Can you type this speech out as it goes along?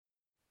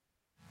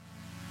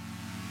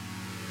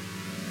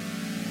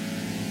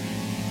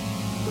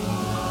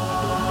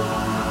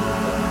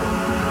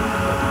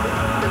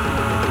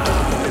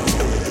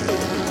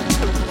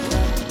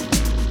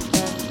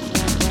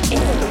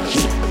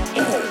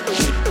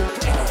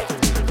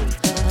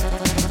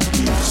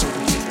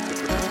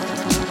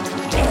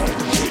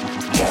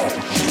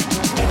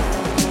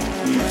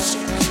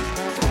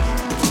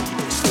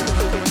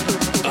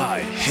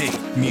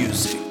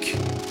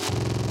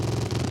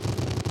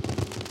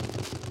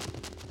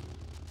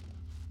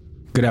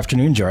Good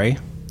afternoon, Jory.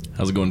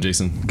 How's it going,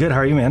 Jason? Good, how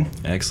are you, man?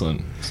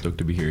 Excellent. Stoked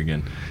to be here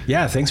again.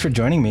 Yeah, thanks for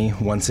joining me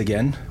once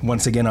again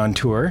on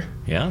tour.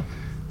 Yeah.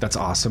 That's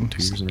awesome.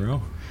 2 years in a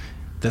row.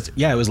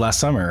 It was last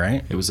summer,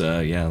 right? It was,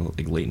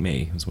 like late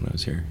May was when I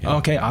was here. Yeah. Oh,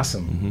 okay,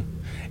 awesome.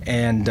 Mm-hmm.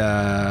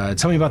 And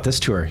tell me about this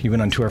tour. You've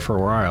been on tour for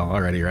a while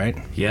already, right?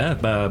 Yeah,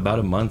 about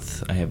a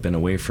month I have been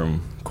away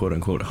from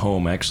quote-unquote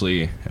home.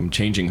 Actually, I'm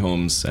changing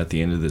homes at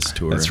the end of this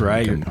tour. That's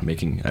right.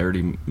 I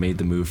already made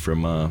the move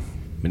from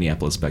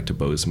Minneapolis back to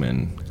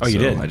Bozeman. Oh, you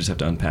did? I just have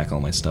to unpack all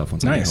my stuff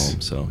once I get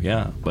home. So,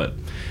 yeah. But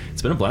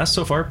it's been a blast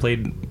so far.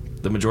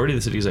 The majority of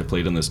the cities I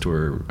played on this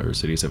tour are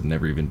cities I've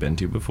never even been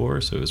to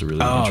before, so it was a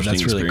really interesting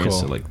that's really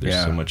experience. cool. So,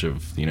 there's so much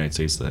of the United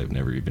States that I've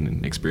never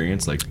even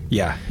experienced.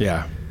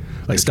 Yeah.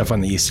 Like stuff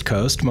on the East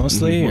Coast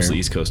mostly? Mostly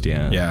East Coast,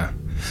 yeah. Yeah.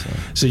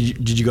 So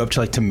did you go up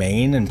to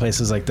Maine and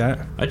places like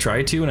that? I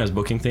tried to when I was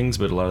booking things,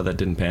 but a lot of that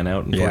didn't pan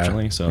out,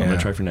 unfortunately. So I'm going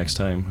to try for next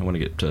time. I want to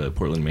get to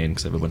Portland, Maine,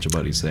 because I have a bunch of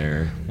buddies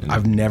there.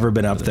 I've never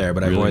been up there,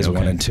 but I've always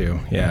wanted to.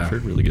 Yeah. I've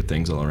heard really good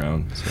things all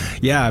around. So.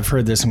 Yeah, I've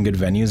heard there's some good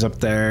venues up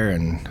there,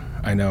 and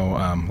I know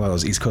a lot of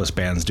those East Coast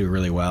bands do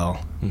really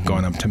well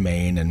going up to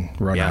Maine and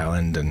Rhode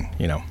Island and,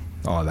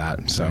 all of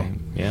that. So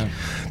yeah,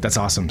 that's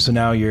awesome. So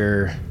now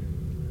you're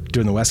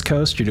doing the West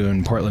Coast, you're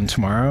doing Portland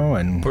tomorrow.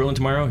 And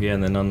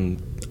then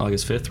on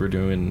August 5th, we're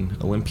doing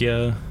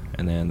Olympia,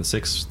 and then the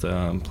 6th,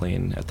 I'm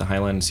playing at the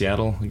Highline in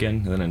Seattle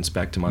again, and then it's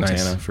back to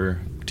Montana for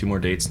 2 more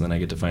dates, and then I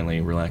get to finally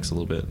relax a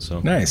little bit. So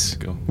nice.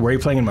 Go. Where are you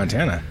playing in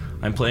Montana?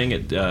 I'm playing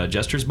at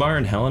Jester's Bar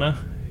in Helena.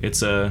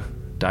 It's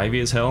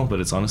divey as hell, but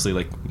it's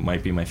honestly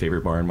might be my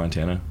favorite bar in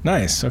Montana.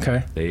 Nice.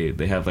 Okay.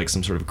 They have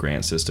some sort of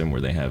grant system where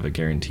they have a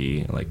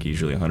guarantee,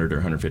 usually $100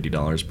 or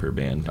 $150 per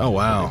band. Oh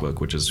wow. Book,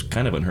 which is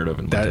kind of unheard of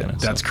in Montana.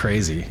 That's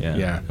crazy.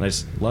 Yeah. And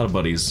a lot of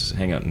buddies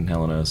hang out in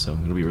Helena, so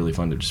it'll be really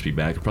fun to just be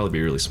back. It'll probably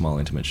be a really small,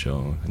 intimate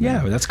show.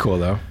 But that's cool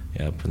though.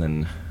 Yep. And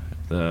then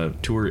the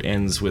tour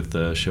ends with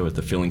the show at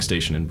the filling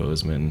station in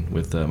Bozeman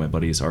with my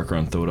buddies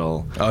Arkaron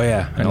Thodal. Oh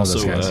yeah, I know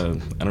those guys. I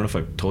don't know if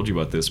I've told you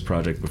about this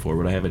project before,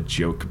 but I have a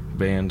joke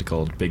band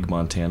called Big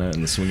Montana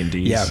and the Swingin'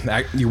 D's.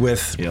 Yeah, you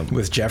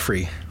with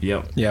Jeffrey.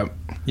 Yep.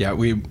 Yeah,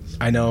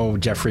 I know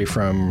Jeffrey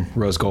from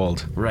Rose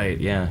Gold. Right.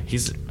 Yeah.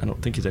 I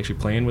don't think he's actually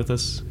playing with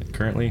us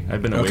currently.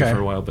 I've been away for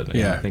a while, but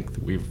I think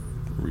we've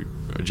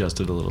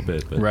adjusted a little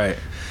bit, but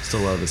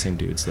still a lot of the same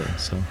dudes though.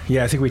 So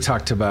I think we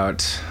talked about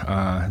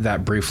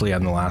that briefly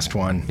on the last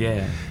one.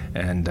 Yeah.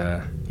 And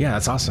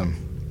that's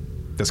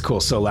awesome. That's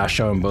cool. So last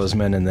show in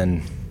Bozeman, and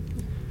then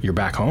you're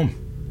back home.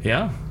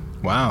 Yeah.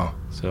 Wow.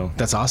 So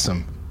that's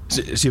awesome.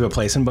 So you have a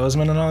place in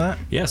Bozeman and all that?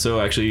 Yeah.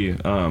 So actually,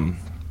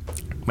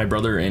 my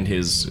brother and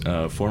his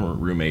former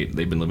roommate,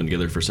 they've been living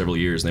together for several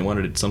years, and they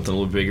wanted something a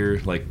little bigger,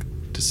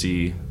 to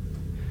see,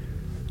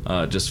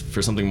 just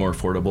for something more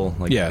affordable.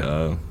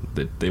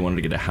 That they wanted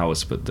to get a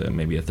house, but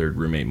maybe a third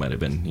roommate might have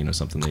been,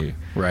 something they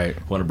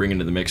want to bring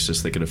into the mix,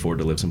 just so they could afford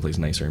to live someplace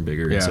nicer and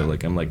bigger. Yeah. And so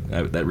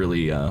that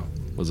really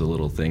was a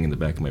little thing in the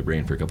back of my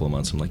brain for a couple of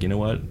months. I'm like, you know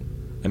what?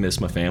 I miss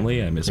my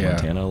family. I miss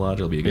Montana a lot.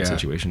 It'll be a good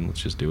situation. Let's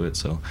just do it.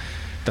 So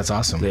that's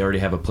awesome. They already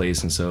have a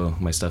place, and so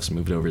my stuff's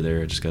moved over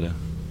there. I just gotta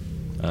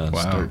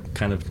start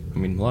kind of. I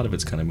mean, a lot of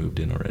it's kind of moved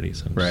in already.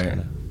 So I'm just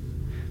gonna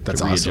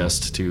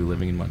readjust to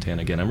living in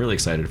Montana again. I'm really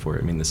excited for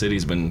it. I mean, the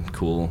city's been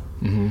cool,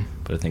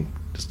 but I think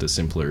just a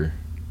simpler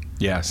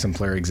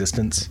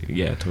existence.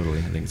 Yeah, totally.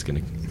 I think it's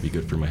going to be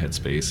good for my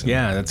headspace.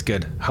 Yeah, that's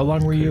good. How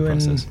long were you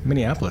in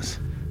Minneapolis?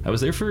 I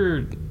was there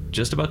for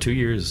just about 2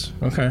 years.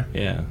 Okay.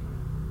 Yeah.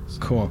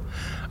 Cool.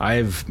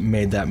 I've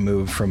made that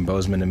move from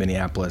Bozeman to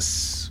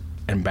Minneapolis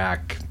and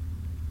back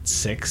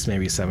 6,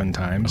 maybe 7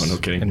 times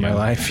in my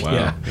life.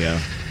 Wow.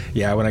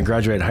 Yeah, when I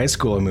graduated high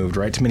school, I moved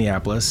right to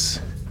Minneapolis.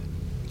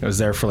 I was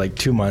there for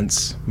 2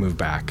 months, moved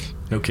back.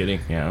 No kidding,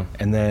 yeah.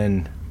 And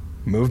then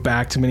moved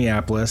back to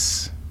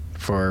Minneapolis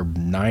for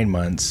 9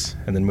 months,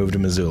 and then moved to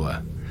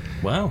Missoula.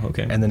 Wow,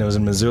 okay. And then I was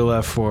in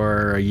Missoula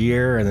for a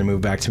year, and then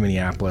moved back to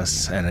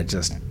Minneapolis, and it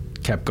just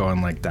kept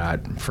going like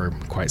that for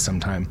quite some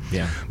time.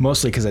 Yeah.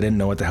 Mostly because I didn't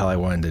know what the hell I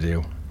wanted to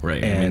do.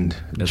 Right. And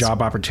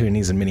job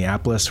opportunities in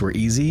Minneapolis were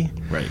easy.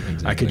 Right,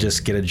 exactly. I could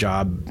just get a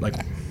job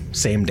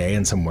same day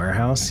in some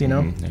warehouse,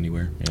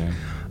 anywhere, yeah.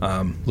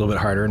 A little bit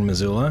harder in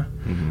Missoula.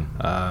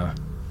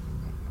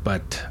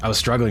 But I was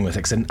struggling with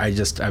it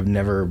because I've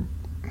never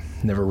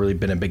really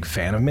been a big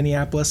fan of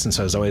Minneapolis, and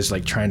so I was always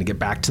trying to get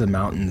back to the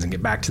mountains and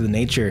get back to the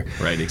nature.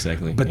 Right,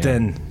 exactly. But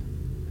then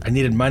I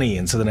needed money,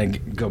 and so then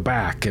I'd go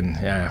back, and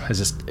it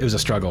was a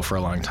struggle for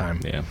a long time.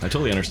 Yeah, I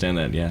totally understand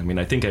that. Yeah, I mean,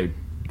 I think I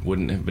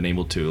wouldn't have been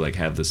able to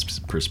have this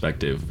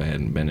perspective if I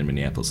hadn't been in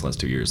Minneapolis the last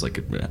 2 years,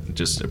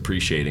 just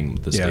appreciating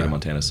the state of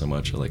Montana so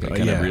much. I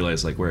kind of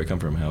realized where I come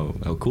from, how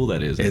cool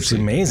that is. It's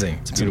amazing.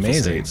 It's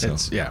amazing. State,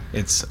 so.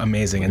 It's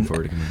amazing. Looking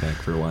forward to coming back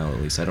for a while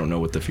at least. I don't know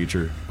what the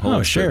future holds.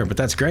 Oh, sure, but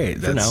that's great.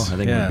 For now, I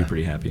think we'd be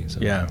pretty happy. So.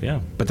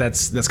 Yeah. But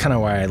that's kind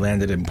of why I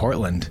landed in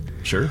Portland.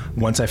 Sure.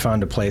 Once I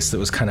found a place that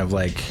was kind of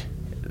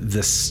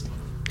this.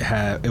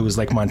 It was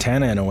like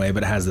Montana in a way,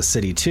 but it has the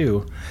city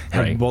too.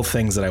 Had both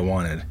things that I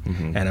wanted,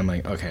 and I'm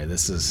like, okay,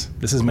 this is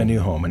my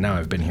new home, and now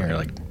I've been here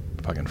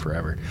fucking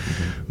forever.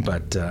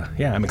 But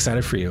yeah, I'm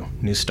excited for you.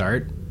 New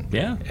start.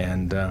 Yeah.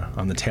 And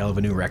on the tail of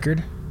a new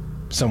record.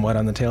 Somewhat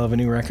on the tail of a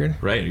new record.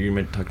 Right. You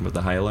meant talking about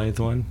the Highlight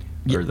one?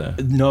 Or the...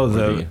 No,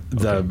 or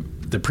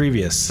the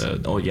previous.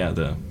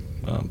 The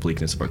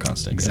Bleakness of Our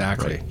Constant.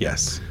 Exactly. Yeah, right.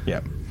 Yes.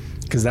 Yeah.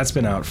 Because that's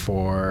been out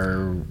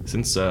for...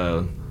 Since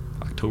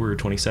October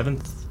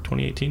 27th,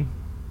 2018.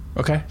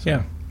 Okay.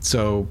 Yeah.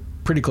 So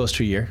pretty close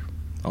to a year.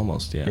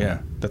 Almost, yeah.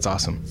 Yeah. That's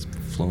awesome. It's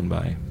flown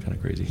by. Kind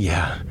of crazy.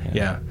 Yeah.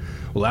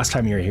 Well, last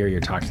time you were here,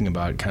 you're talking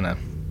about kind of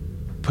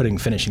putting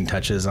finishing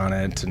touches on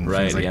it and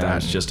things like that. I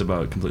was just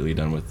about completely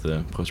done with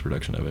the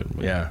post-production of it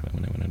when I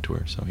went on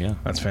tour, so yeah.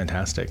 That's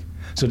fantastic.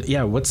 So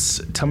yeah,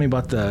 tell me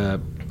about the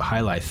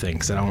Highlight thing,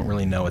 because I don't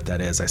really know what that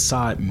is. I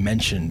saw it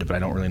mentioned, but I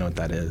don't really know what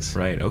that is.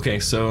 Right,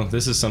 okay, so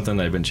this is something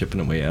that I've been chipping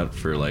away at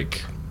for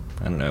like,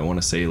 I don't know, I want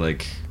to say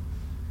like,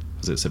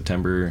 was it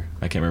September?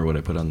 I can't remember what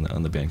I put on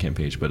the Bandcamp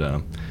page, but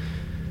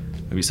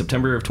maybe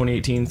September of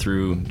 2018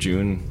 through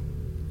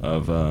June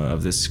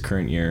of this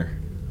current year.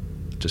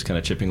 Just kind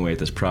of chipping away at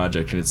this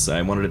project, and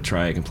I wanted to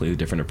try a completely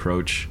different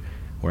approach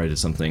where I did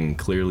something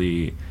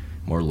clearly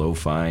more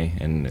lo-fi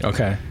and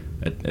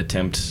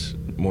attempt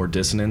more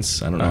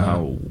dissonance. I don't know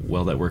how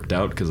well that worked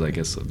out, because I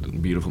guess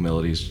beautiful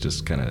melodies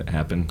just kind of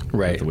happen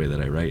right the way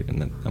that I write,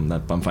 and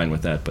I'm fine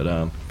with that.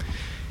 But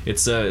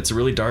it's a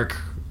really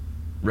dark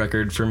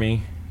record for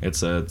me.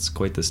 It's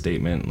quite the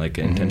statement. Like,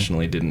 I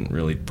intentionally didn't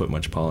really put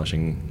much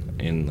polishing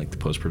in like the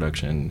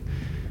post-production.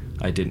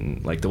 I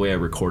didn't like the way I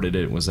recorded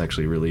it was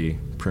actually really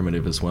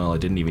primitive as well. I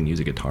didn't even use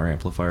a guitar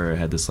amplifier. I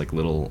had this like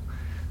little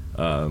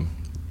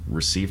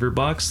receiver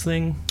box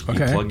thing. You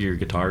plug your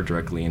guitar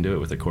directly into it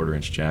with a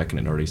 1/4-inch jack,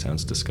 and it already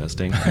sounds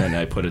disgusting. And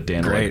I put a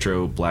Dan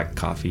Electro Black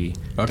Coffee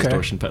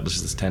distortion pedal. This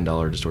is this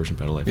 $10 distortion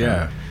pedal I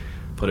found.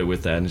 Put it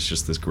with that, and it's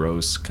just this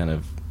gross kind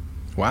of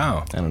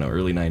I don't know,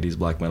 early 90s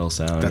black metal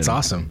sound. That's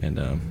awesome. And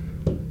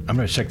I'm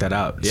gonna check that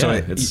out. Yeah,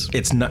 so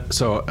it's not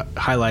so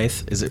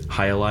Highlight, is it?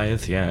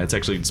 Highlight, yeah. It's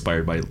actually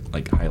inspired by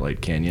like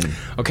Highlight Canyon.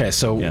 Okay,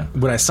 so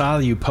when I saw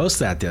you post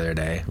that the other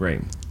day,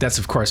 right, that's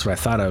of course what I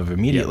thought of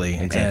immediately.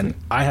 Yeah, exactly.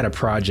 And I had a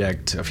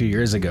project a few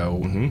years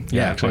ago.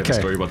 Yeah, actually I have a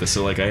story about this.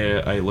 So like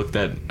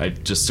I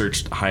just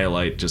searched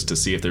Highlight just to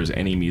see if there's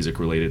any music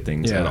related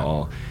things at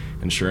all.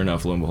 And sure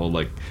enough, lo and behold,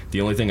 like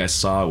the only thing I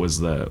saw was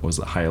the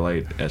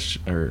Highlight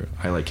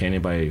Highlight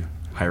Canyon by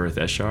Hiraeth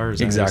Eshar.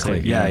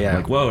 Exactly. Yeah.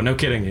 Like, whoa, no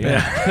kidding. Yeah.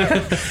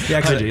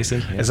 Hi,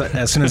 Jason. Yeah.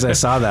 As soon as I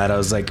saw that, I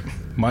was like,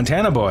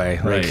 Montana boy.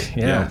 Like, right.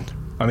 Yeah.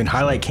 I mean,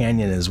 Highlight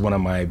Canyon is one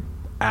of my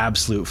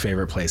absolute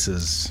favorite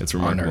places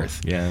on Earth.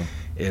 Yeah.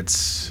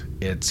 It's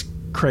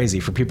crazy.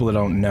 For people that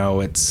don't know,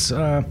 it's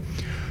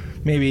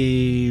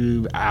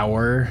maybe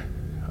hour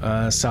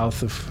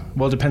south of,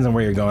 well, it depends on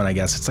where you're going, I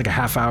guess. It's like a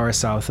half hour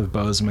south of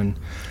Bozeman.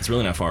 It's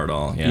really not far at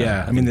all.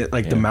 Yeah. I mean,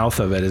 the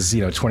mouth of it is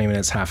 20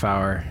 minutes, half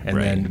hour,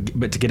 and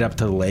but to get up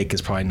to the lake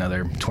is probably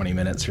another 20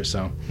 minutes or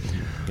so.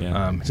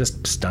 Yeah.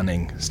 Just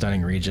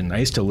stunning region. I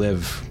used to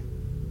live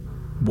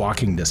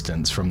walking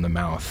distance from the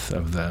mouth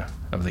of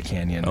the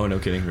canyon. Oh, no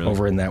kidding, really?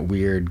 Over in that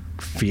weird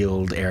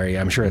field area.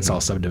 I'm sure it's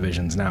all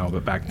subdivisions now,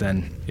 but back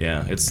then.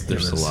 Yeah,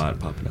 there's a lot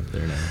popping up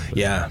there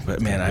now.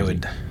 But man, I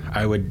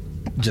would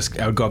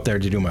go up there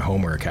to do my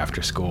homework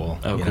after school.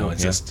 Oh, cool.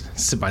 Just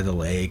sit by the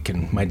lake.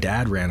 And my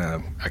dad ran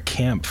a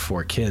camp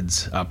for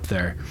kids up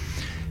there.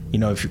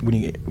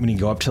 When you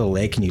go up to the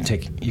lake and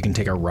you can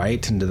take a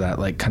right into that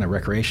like kind of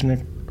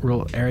recreational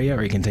area,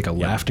 or you can take a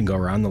left and go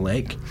around the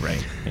lake.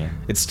 Right. Yeah.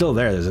 It's still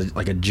there. There's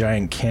like a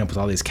giant camp with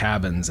all these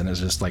cabins, and it's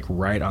just like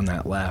right on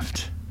that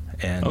left.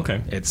 And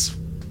it's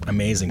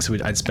amazing. So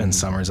I'd spend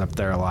summers up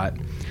there a lot.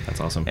 That's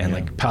awesome. And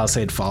like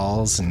Palisade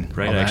Falls and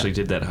right. I actually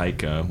did that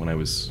hike when I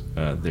was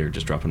there,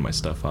 just dropping my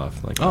stuff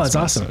off. Like, that's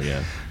awesome. So,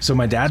 yeah. So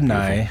my dad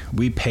and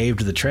we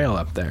paved the trail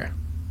up there.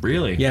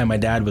 Really? Yeah, my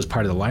dad was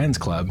part of the Lions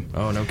Club.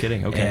 Oh, no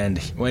kidding. Okay. And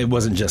it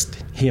wasn't just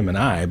him and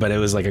I, but it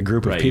was like a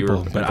group of people.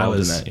 You were but I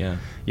was in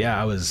that,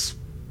 I was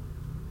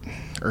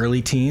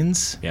early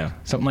teens. Yeah.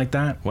 Something like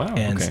that. Wow.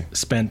 And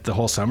spent the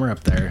whole summer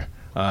up there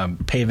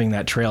paving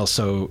that trail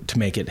to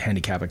make it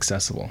handicap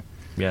accessible.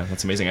 Yeah,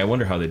 that's amazing. I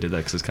wonder how they did that,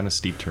 because it's kind of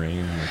steep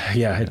terrain.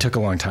 It took a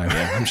long time.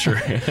 Yeah, I'm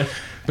sure.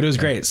 But it was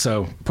great.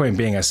 So point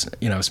being, I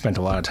spent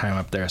a lot of time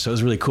up there. So it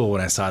was really cool when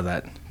I saw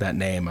that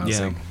name. I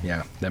was like,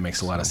 that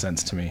makes a lot of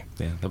sense to me.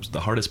 Yeah, that was the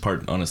hardest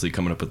part, honestly,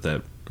 coming up with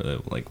that,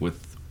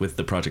 with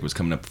the project was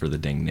coming up for the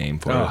dang name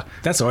for it.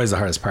 That's always the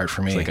hardest part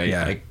for me. It's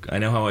like I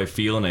know how I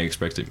feel, and I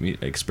expressed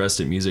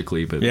it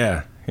musically, but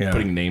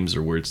putting names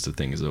or words to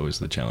things is always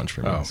the challenge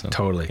for me. Oh, so,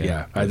 totally.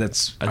 Yeah. I'm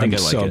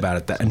so bad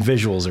at that. And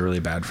visuals are really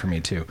bad for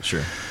me too.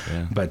 Sure.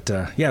 Yeah. But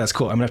that's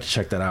cool. I'm gonna have to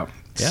check that out.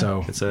 Yeah,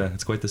 so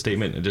it's quite the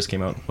statement. It just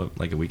came out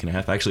like a week and a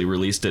half. I actually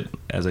released it,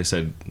 as I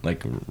said,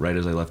 like right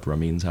as I left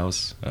Ramin's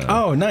house.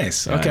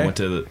 Nice. Okay. I went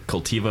to the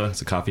Cultiva.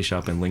 It's a coffee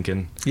shop in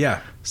Lincoln.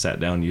 Yeah. Sat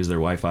down, used their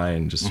Wi-Fi,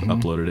 and just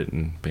uploaded it,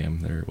 and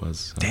bam, there it was.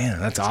 So damn,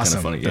 that's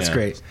awesome. Funny. That's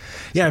great.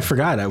 Yeah, I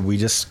forgot. We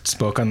just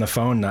spoke on the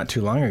phone not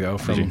too long ago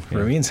from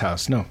Ramin's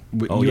house. No,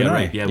 you and I.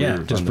 Right. Yeah, we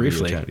were just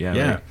briefly.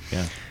 Yeah.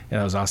 Yeah,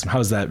 that was awesome. How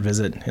was that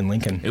visit in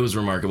Lincoln? It was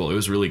remarkable. It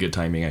was really good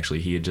timing,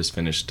 actually. He had just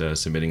finished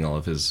submitting all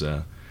of his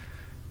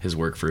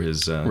work for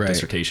his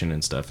dissertation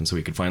and stuff, and so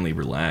he could finally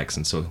relax.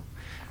 And so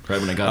right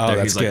when I got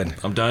there, he's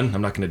like, I'm done.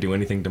 I'm not going to do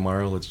anything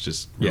tomorrow. Let's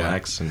just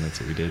relax. And that's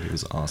what we did. It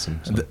was awesome.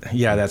 So.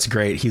 Yeah, that's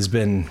great. He's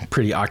been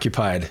pretty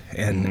occupied.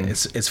 And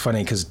it's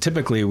funny because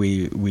typically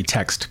we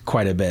text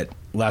quite a bit.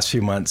 Last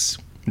few months,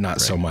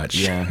 not so much.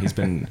 Yeah, he's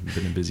been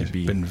a busy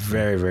bee. Been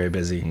very, very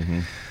busy.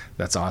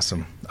 That's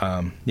awesome.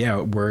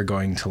 Yeah, we're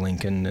going to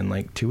Lincoln in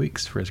like 2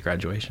 weeks for his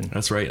graduation.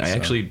 That's right. So. I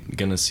actually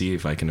going to see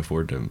if I can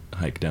afford to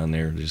hike down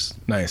there just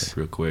nice,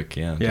 real quick.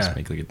 Yeah, just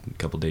make like a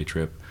couple day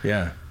trip.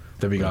 Yeah,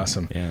 that'd be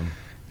awesome. Yeah.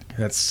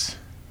 It's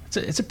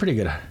a pretty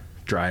good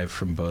drive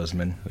from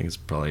Bozeman. I think it's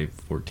probably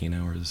 14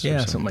 hours.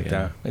 Yeah, something like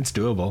that. It's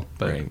doable.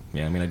 But right.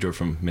 Yeah, I mean, I drove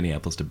from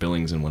Minneapolis to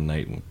Billings in one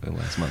night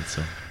last month,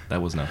 so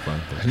that was not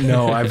fun. But.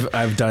 No,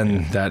 I've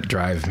done that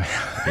drive.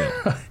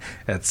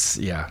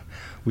 Yeah.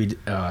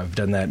 I've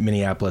done that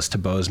Minneapolis to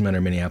Bozeman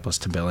or Minneapolis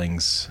to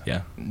Billings.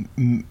 Yeah.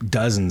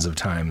 Dozens of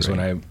times when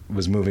I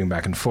was moving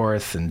back and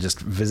forth and just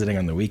visiting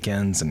on the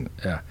weekends, and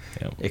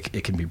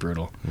it can be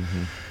brutal,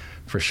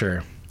 for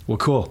sure. Well,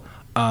 cool.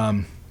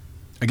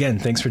 Again,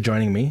 thanks for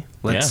joining me.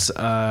 Let's.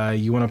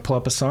 You want to pull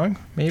up a song,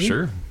 maybe?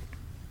 Sure.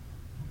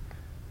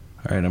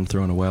 All right, I'm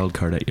throwing a wild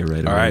card at you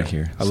right away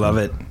here. I love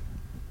it.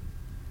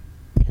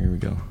 Here we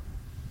go.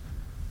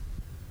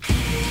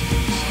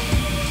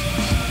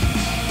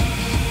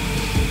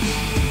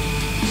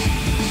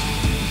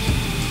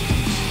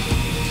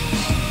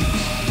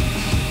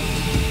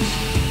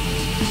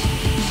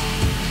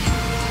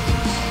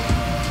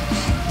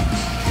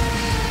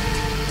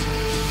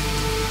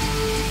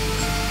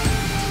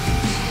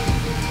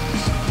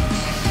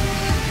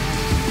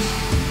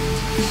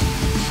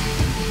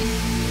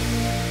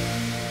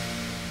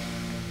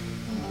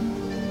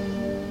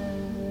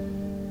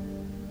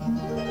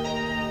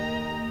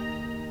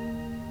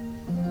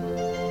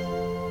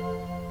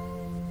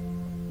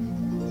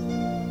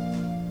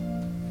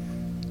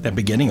 That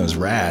beginning was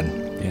rad.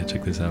 Yeah,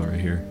 check this out right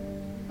here.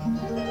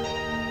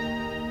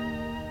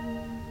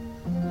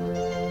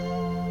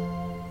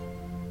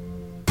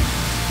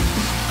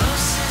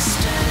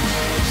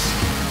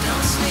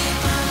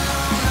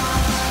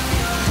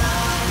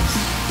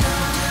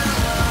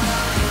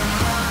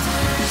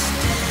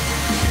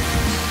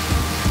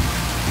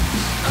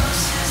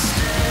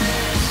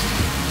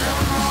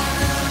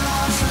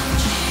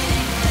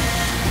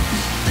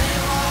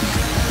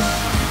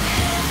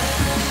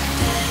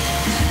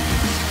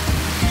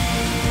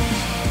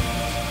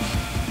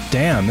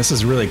 Damn, this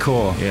is really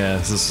cool. Yeah,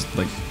 this is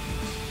like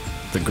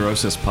the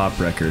grossest pop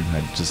record.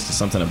 Just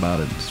something about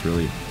it. It's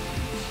really...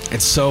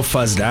 It's so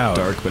fuzzed out.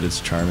 Dark, but it's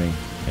charming.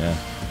 Yeah.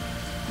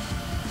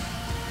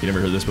 You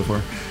never heard this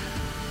before?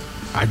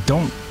 I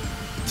don't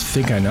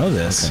think I know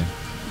this. Okay.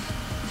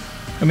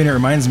 I mean, it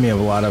reminds me of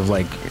a lot of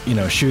like,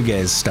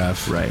 shoegaze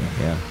stuff. Right,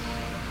 yeah.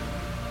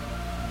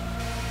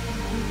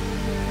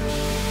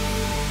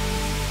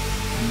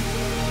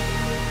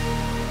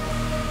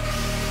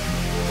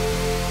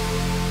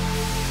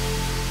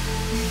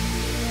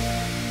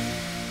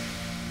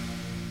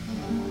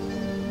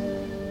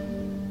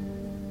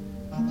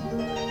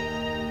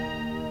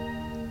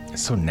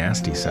 It's so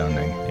nasty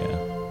sounding. Yeah.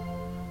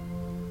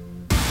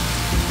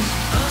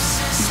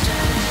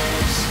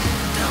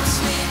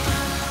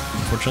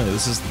 Unfortunately,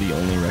 this is the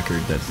only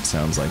record that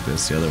sounds like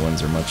this. The other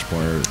ones are much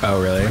more...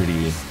 Oh, really?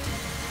 Pretty...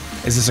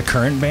 Is this a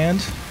current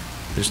band?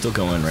 They're still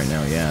going right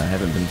now, yeah. I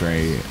haven't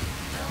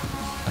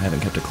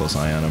kept a close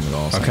eye on them at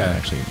all, so I don't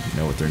actually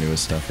know what their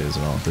newest stuff is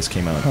at all. This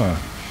came out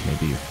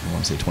maybe, I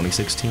want to say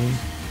 2016,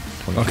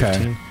 2015.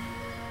 Okay.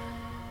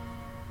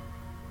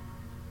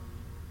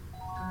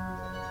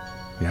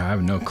 Yeah, I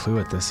have no clue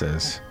what this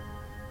is.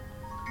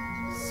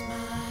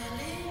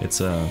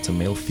 It's a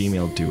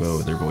male-female duo.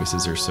 Their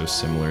voices are so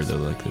similar, though,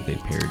 like they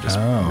pair just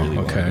really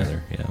well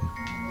together. Yeah.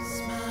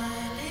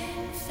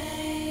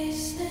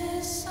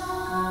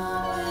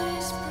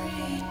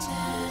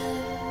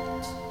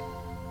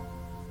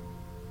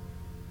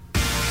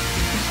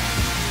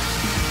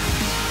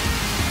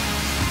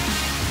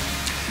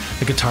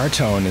 The guitar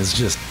tone is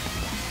just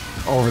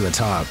over the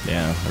top.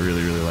 Yeah, I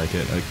really, really like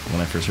it. Like when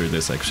I first heard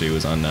this, actually, it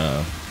was on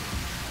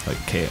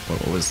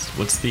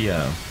what's the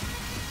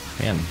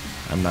man?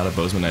 I'm not a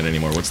Bozemanite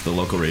anymore. What's the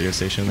local radio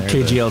station there?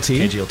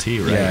 KGLT.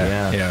 KGLT, right?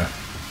 Yeah.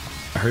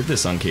 I heard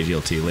this on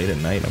KGLT late at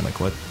night. I'm like,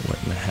 what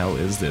in the hell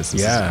is this?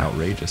 This is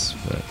outrageous.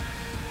 But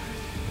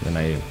then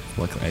I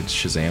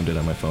Shazammed it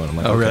on my phone. I'm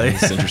like, oh, really?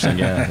 This is interesting.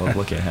 Yeah. Well,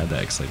 look, I had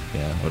that. Cause I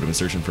would have been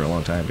searching for a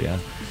long time. But yeah.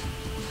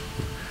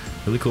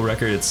 Really cool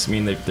record.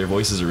 Their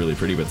voices are really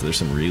pretty, but there's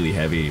some really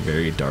heavy,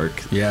 very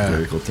dark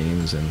lyrical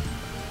themes, and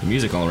the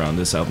music all around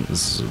this album.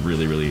 This is a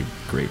really, really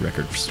great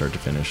record from start to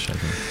finish, I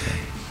think.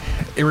 Yeah.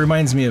 It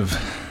reminds me of...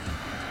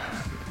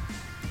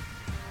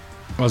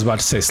 I was about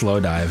to say Slow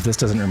Dive. This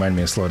doesn't remind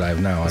me of Slow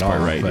Dive now at all.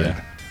 Right,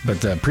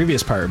 but the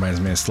previous part reminds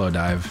me of Slow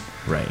Dive.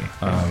 Right.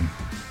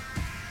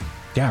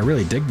 Yeah, I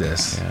really dig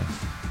this. Yeah.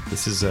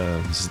 This is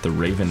the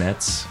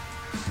Ravenettes.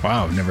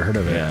 Wow, I've never heard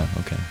of it. Yeah,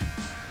 okay.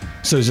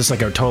 So it's just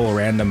like a total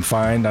random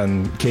find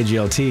on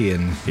KGLT,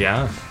 and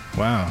Yeah.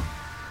 wow.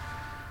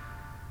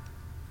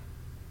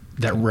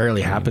 That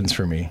rarely happens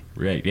for me.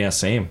 Right. Yeah.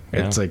 Same.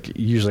 Yeah. It's like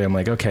usually I'm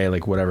like, okay,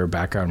 like whatever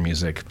background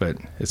music, but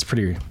it's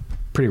pretty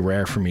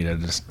rare for me to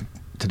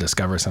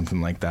discover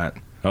something like that.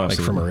 Oh, like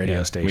from a absolutely. radio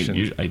Yeah.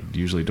 station. I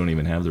usually don't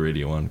even have the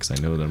radio on because I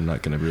know that I'm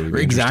not going to really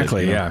be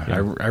Exactly. interested,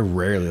 you know? Yeah. I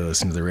rarely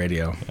listen to the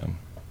radio. Yeah.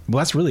 Well,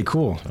 that's really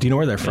cool. Do you know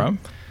where they're from?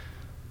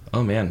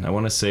 Oh man, I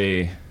want to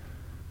say,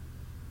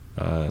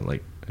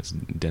 like it's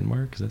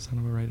Denmark. Does that sound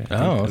about right? I think.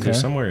 Oh, okay. They're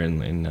somewhere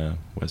in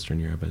Western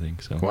Europe, I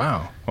think. So.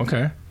 Wow.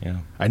 Okay. Yeah.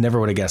 I never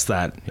would have guessed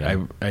that.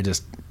 Yeah. I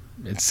just,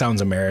 it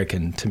sounds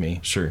American to me.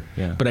 Sure.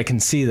 Yeah. But I can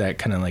see that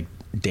kind of like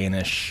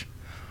Danish,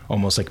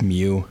 almost like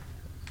Mew,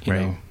 you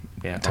know,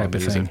 yeah, type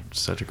of Muse thing. are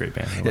such a great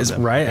band. I love Is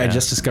them. right. I Yeah.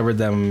 just discovered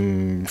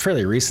them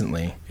fairly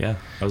recently. Yeah,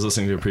 I was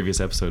listening to a previous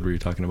episode where you're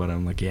talking about it.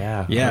 I'm like,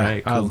 yeah, Yeah, all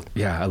right, cool.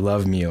 I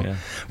love Mew. Yeah.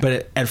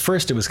 But at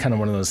first, it was kind of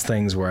one of those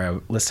things where I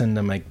listened.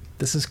 I'm like,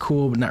 this is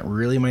cool, but not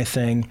really my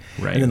thing.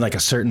 Right. And then like a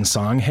certain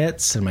song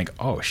hits, and I'm like,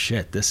 oh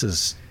shit, this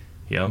is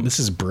Yep.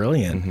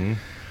 brilliant. Mhm.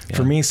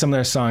 For Yeah. me, some of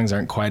their songs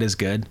aren't quite as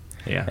good.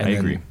 Yeah, and I then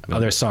agree.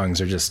 Other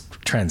songs are just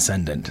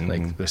transcendent. Mhm.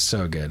 Like they're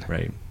so good.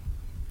 Right.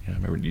 Yeah,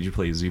 remember? Did you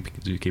play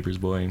Zookeeper's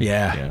Boy?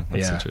 Yeah, Yeah,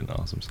 that's yeah. such an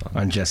awesome song.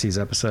 On Jesse's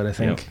episode, I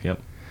think.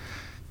 Yep.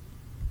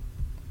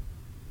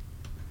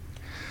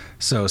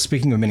 So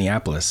speaking of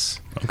Minneapolis,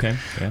 Okay.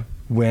 Yeah.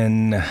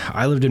 when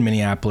I lived in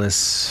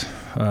Minneapolis,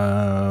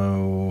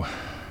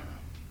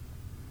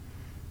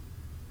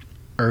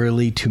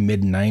 early to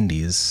mid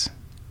 90s,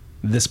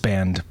 this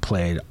band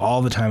played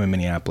all the time in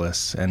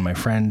Minneapolis. And my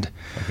friend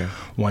Okay.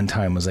 one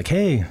time was like,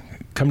 hey,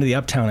 come to the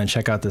Uptown and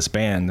check out this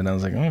band. And I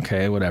was like,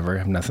 okay, whatever. I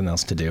have nothing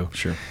else to do.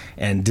 Sure.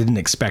 And didn't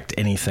expect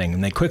anything.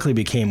 And they quickly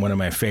became one of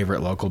my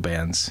favorite local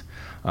bands.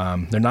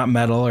 They're not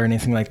metal or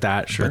anything like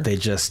that, Sure. but they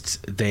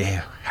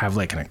have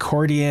like an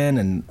accordion,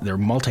 and they're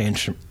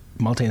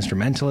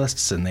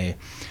multi-instrumentalists, and they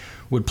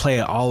would play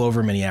all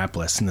over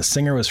Minneapolis. And the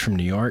singer was from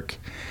New York.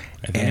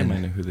 I think I might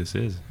know who this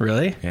is.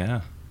 Really?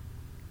 Yeah.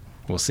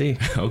 We'll see.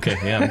 Okay.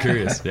 Yeah, I'm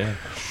curious. Yeah.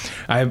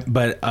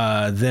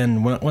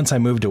 Then once I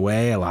moved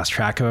away, I lost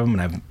track of him,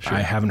 and Sure. I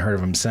haven't heard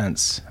of him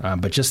since.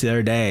 But just the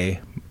other day,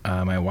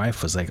 my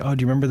wife was like, "Oh,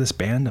 do you remember this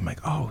band?" I'm like,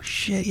 "Oh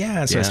shit,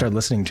 yeah!" So I Yeah. started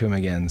listening to him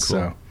again. Cool.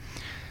 So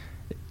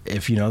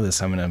if you know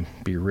this, I'm gonna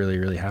be really,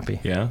 really happy.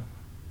 Yeah.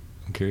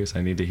 I'm curious.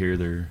 I need to hear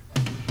their.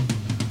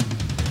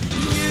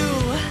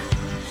 You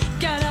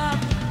get up,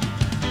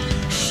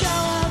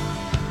 show up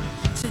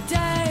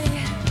today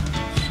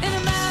in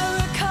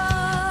America.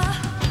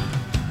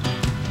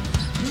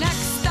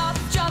 Next stop,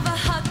 Java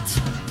Hut.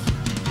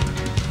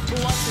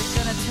 What's it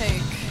gonna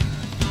take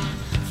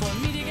for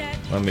me to get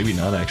Well, maybe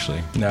not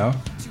actually. No. to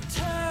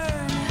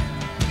turn?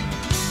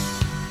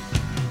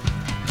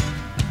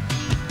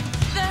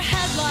 Their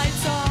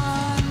headlights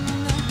on,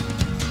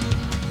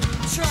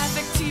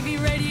 traffic, TV,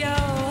 radio.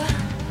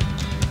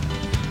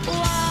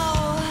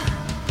 Wow,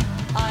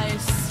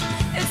 ice.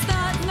 It's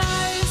not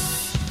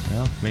nice.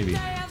 Well, maybe. Day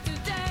after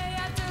day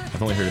after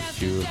I've only heard a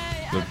few.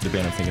 The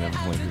band I'm thinking of.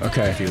 I've only heard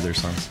Okay. a few of their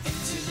songs.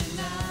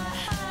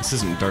 This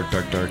isn't Dark,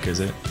 Dark, Dark, is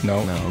it?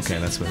 No. No. Okay,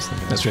 that's what I was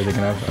thinking. That's what you're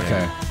thinking of? Yeah.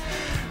 Okay.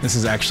 This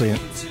is actually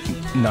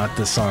not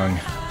the song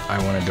I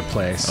wanted to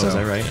play. So Oh, is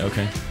that right?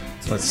 Okay.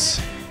 let's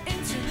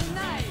into the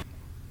night.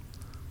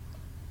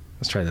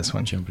 try this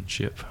one. Jumping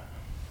ship.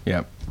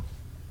 Yep.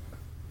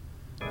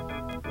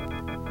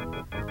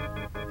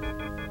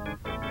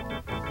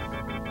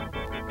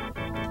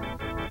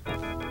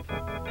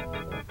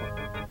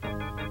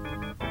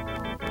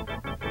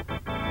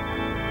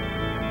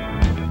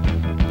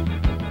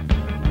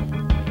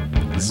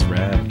 This is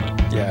rad.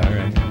 Yeah. All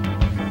right.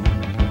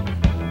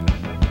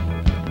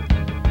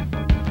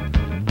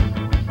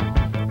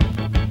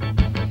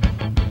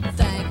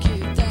 Thank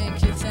you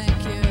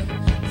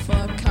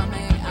for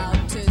coming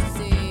out to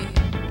see.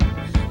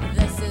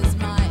 This is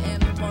my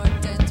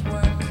important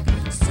work.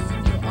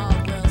 Soon you all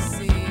will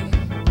see.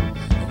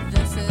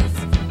 This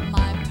is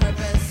my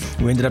purpose.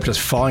 We ended up just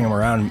following them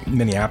around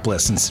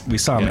Minneapolis, and we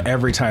saw them Yeah.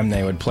 every time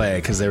they would play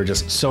because they were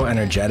just so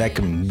energetic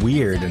and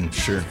weird, and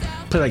Sure.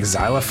 play like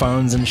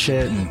xylophones and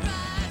shit. And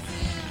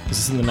Was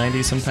this in the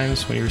 90s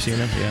sometimes when you were seeing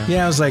them? Yeah.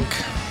 yeah, it was like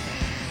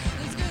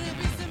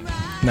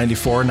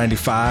 94,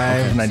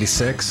 95, Okay.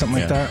 96,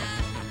 something like Yeah. that.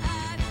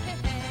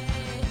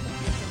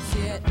 See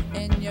it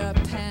in your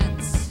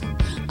pants.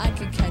 I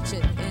can catch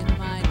it in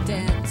my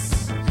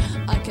dance.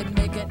 I can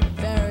make it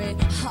very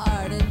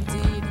hard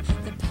indeed.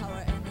 The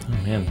power and the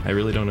Oh man, I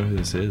really don't know who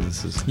this is.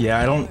 This is.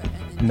 Yeah, I don't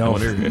know I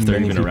wonder if they're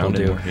many even around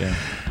people do. anymore. Yeah.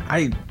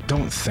 I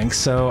don't think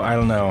so. I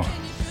don't know.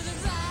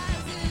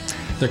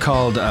 They're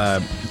called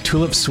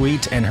Tulip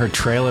Sweet and Her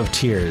Trail of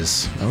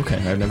Tears. Okay,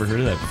 I've never heard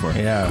of that before.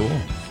 Yeah. Cool.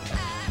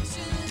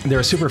 They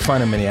were super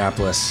fun in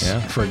Minneapolis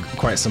Yeah. for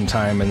quite some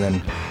time, and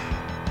then,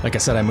 like I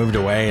said, I moved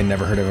away and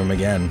never heard of them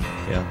again.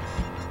 Yeah.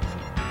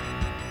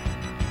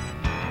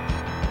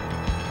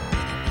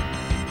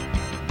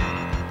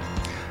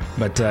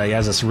 But he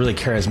has this really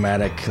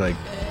charismatic, like,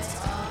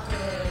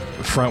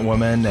 front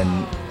woman,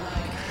 and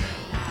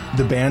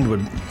the band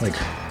would like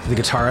the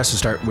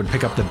guitarist would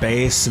pick up the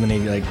bass, and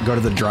then he'd like go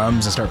to the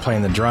drums and start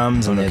playing the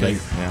drums, and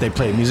they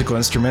played musical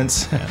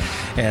instruments,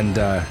 and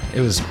it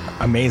was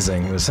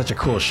amazing. It was such a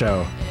cool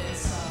show.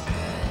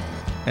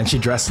 And she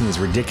dressed in these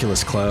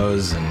ridiculous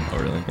clothes, and Oh,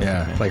 really?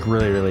 yeah, Okay. like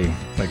really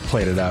like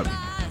played it up.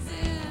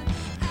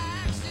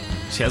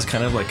 She has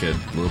kind of like a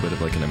little bit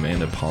of like an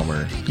Amanda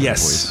Palmer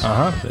Yes. voice.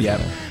 But,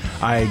 Yep.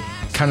 I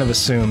kind of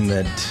assume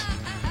that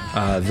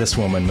this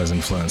woman was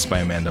influenced by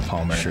Amanda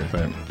Palmer. Sure.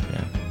 But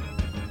Yeah.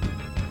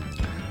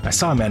 I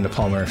saw Amanda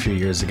Palmer a few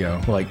years ago,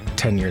 well, like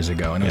 10 years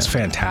ago, and it was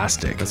Yeah.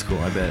 fantastic. That's cool.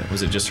 I bet.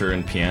 Was it just her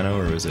and piano,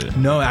 or was it?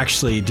 No,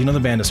 actually, do you know the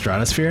band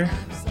Stratosphere?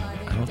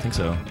 I don't think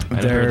so. I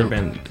never They're- heard their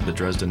band, the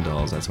Dresden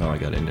Dolls. That's how I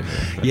got into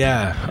her. But-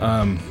 Yeah.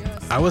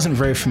 I wasn't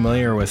very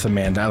familiar with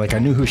Amanda. Like, I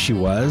knew who she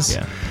was.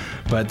 Yeah.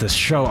 But the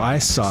show I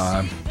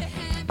saw,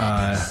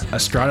 a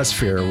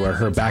Stratosphere were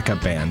her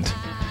backup band.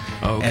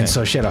 Oh, okay. And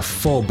so she had a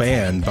full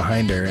band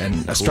behind her.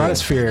 And a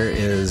Stratosphere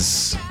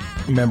is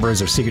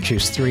members of Secret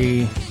Chiefs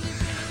 3.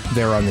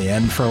 They were on The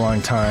End for a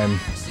long time.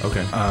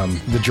 Okay.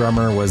 The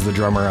drummer was the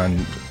drummer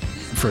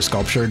for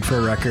Sculptured for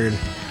a record.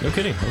 No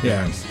kidding. Okay.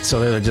 Yeah. So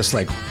they're just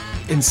like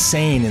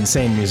insane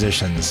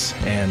musicians.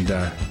 And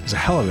it was a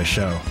hell of a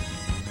show.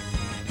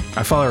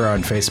 I follow her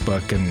on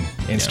Facebook and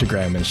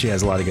Instagram, and she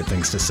has a lot of good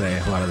things to say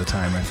a lot of the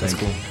time, I think. That's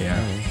cool.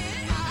 Yeah.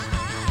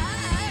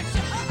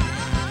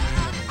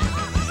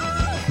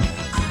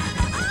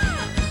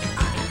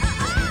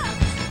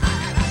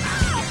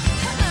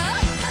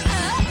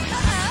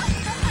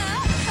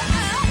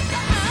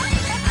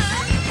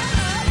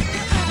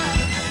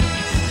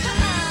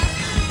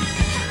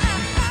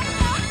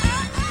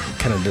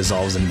 Kind of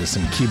dissolves into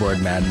some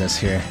keyboard madness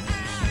here.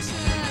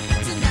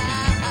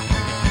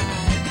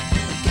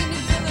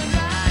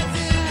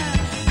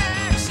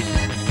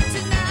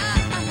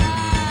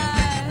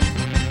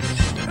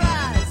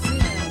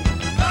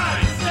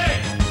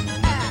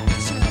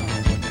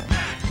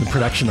 The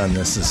production on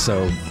this is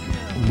so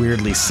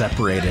weirdly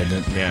separated.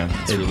 Yeah.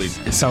 It's really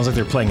It sounds like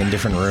they're playing in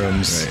different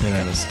rooms. right, You know?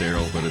 kind of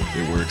sterile, but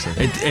it works. I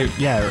think. It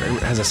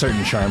has a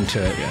certain charm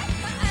to it. Yeah.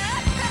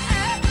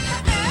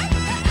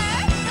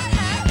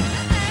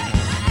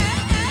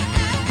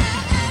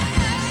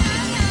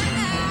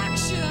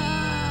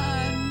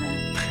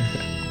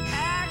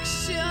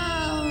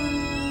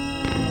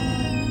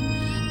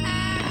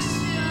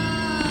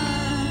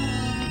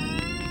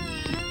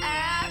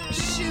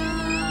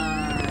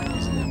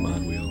 Using that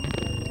mod wheel.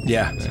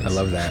 Yeah, I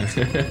love that.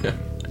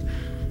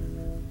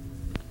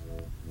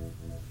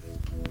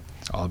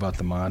 It's all about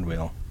the mod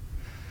wheel.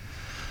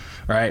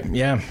 All right,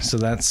 yeah, so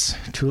that's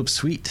Tulip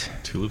Suite.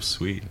 Tulip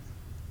Suite.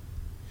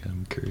 Yeah,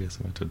 I'm curious.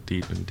 I'm going to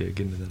deep and dig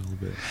into that a little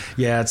bit.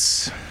 Yeah,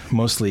 it's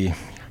mostly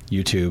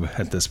YouTube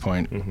at this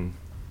point. Mm-hmm.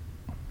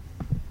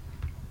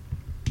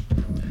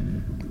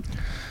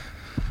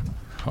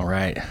 All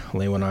right,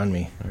 lay one on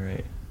me. All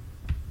right.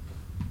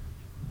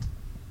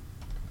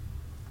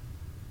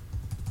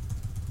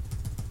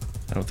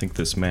 I don't think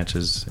this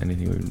matches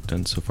anything we've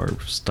done so far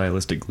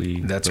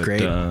stylistically. That's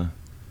great.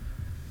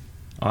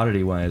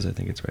 Oddity-wise, I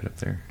think it's right up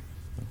there.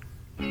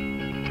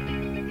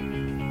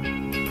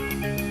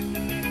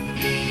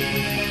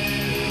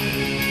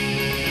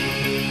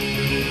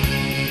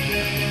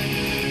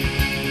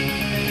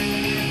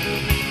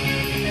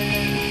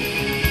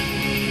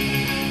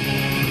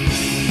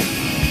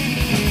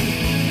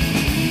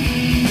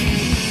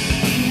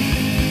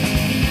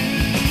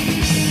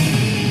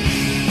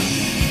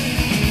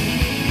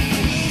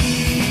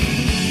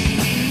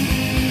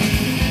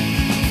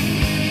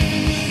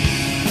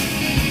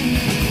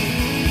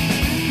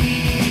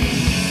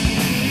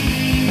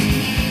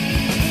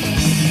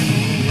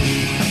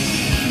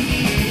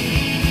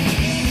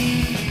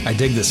 I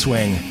dig the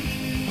swing.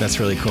 That's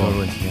really cool.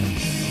 Totally, yeah.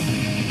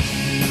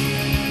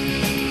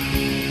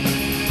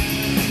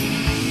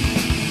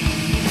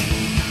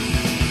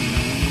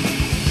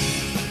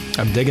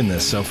 I'm digging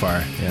this so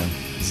far. Yeah,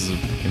 this is an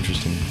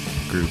interesting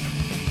group.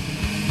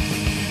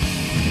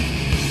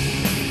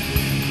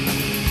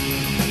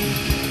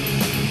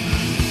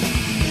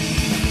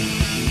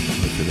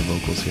 Look for the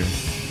vocals here.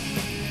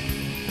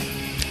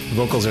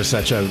 Vocals are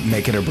such a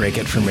make it or break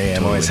it for me.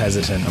 I'm always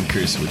Totally. hesitant. I'm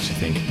curious what you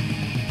think. I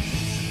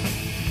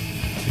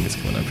think it's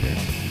coming up here.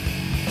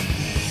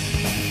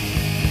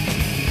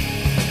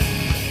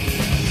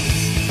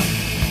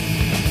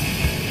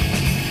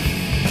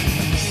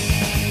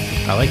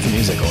 I like the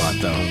music a lot,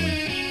 though.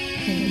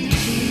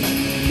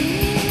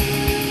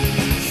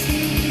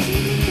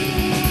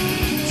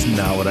 It's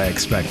not what I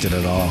expected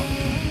at all.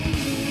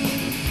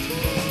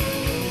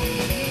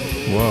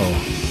 Whoa.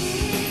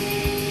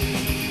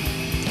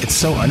 It's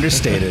so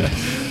understated.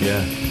 Yeah,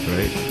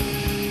 right.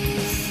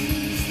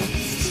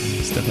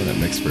 It's definitely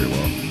not mixed very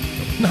well.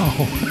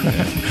 No.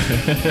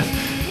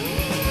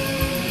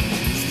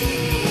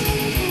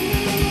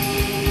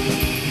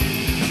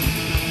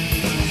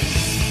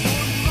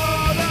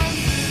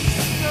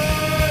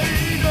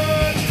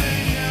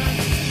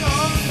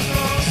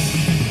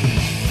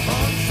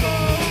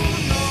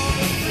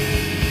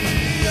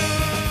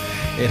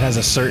 It has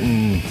a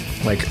certain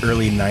like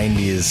early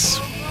 90s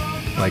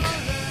like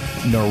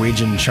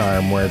Norwegian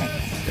charm where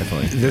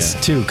Definitely. this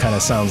too kind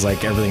of sounds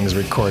like everything's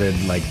recorded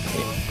like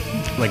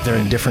they're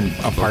in different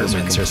Vocals are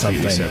apartments or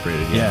completely something.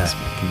 separated. Yeah.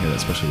 You can hear that,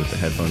 especially with the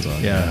headphones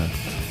on. Yeah.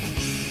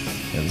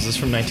 Yeah, this is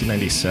from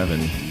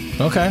 1997.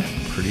 Okay.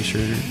 Pretty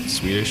sure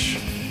Swedish.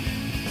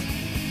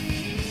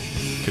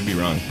 Could be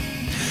wrong.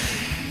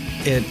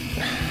 It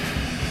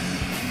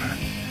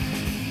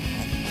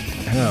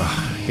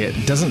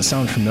doesn't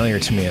sound familiar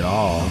to me at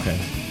all. Okay.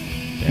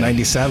 Yeah.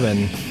 97,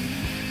 and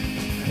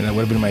that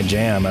would have been my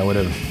jam. I would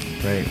have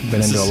Right.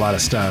 been into a lot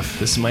of stuff.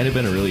 This might have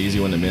been a really easy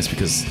one to miss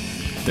because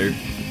their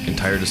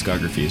entire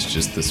discography is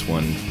just this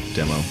one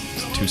demo.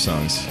 It's 2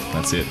 songs.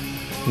 That's it.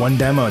 One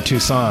demo, 2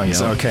 songs.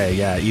 Yep. Okay,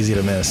 yeah, easy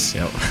to miss.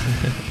 Yep.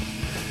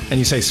 And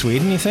you say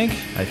Sweden, you think?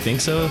 I think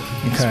so.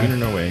 Okay. Sweden or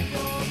Norway.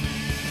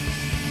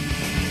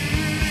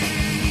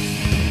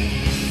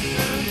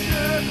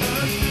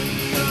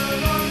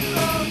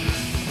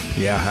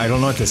 Yeah, I don't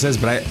know what this is,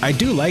 but I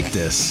do like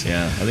this.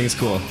 Yeah, I think it's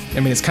cool.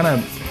 I mean, it's kind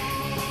of...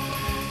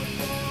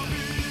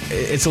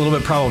 It's a little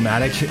bit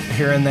problematic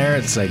here and there.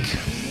 It's like,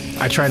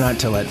 I try not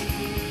to let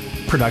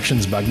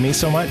productions bug me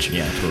so much.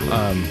 Yeah, totally.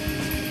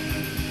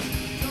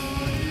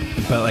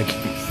 But like,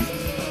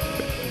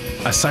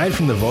 aside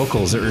from the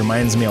vocals, it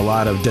reminds me a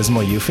lot of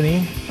Dismal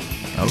Euphony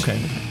Okay.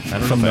 I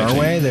don't from know if I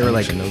Norway. actually- They were I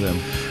like actually know them.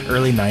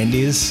 early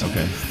 90s.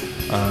 Okay.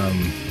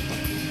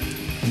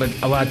 But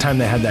a lot of time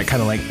they had that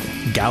kind of like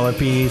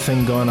gallopy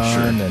thing going on.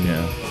 Sure, And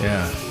yeah.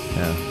 Yeah.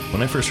 Yeah.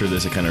 When I first heard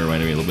this, it kind of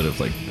reminded me a little bit of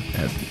like,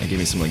 it gave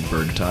me some like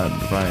Bergtodd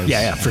vibes.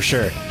 Yeah, for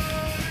sure.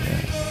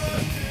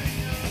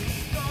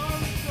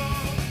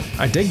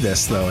 I dig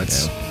this though.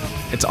 It's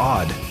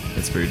odd.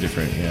 It's very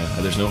different. Yeah.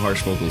 There's no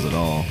harsh vocals at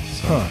all.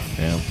 So, Huh.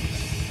 Yeah.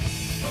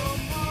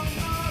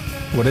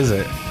 What is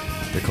it?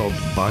 They're called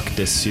Bach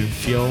des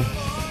Suvfjell.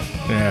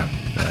 Yeah.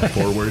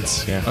 4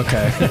 words. Yeah.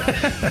 Okay.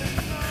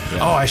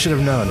 Oh, I should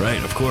have known.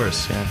 Right. Of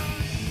course. Yeah.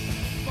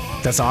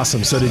 That's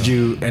awesome. So did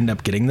you end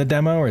up getting the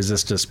demo, or is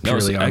this just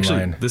purely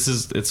online?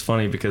 Actually, it's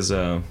funny because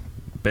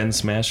Ben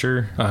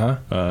Smasher.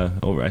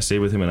 I stayed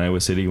with him in Iowa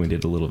City. We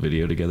did a little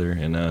video together,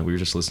 and we were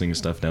just listening to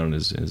stuff down in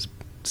his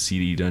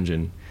CD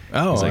dungeon.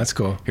 Oh, He's like, that's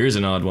cool. Here's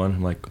an odd one.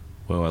 I'm like,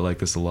 whoa, I like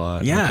this a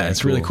lot. Yeah, Okay,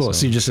 it's really cool.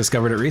 So you just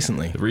discovered it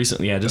recently.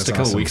 recently, yeah, just That's a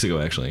couple awesome. weeks ago,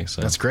 actually.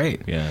 So That's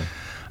great. Yeah.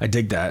 I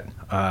dig that.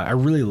 I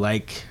really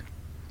like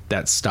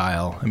that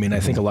style. I mean, I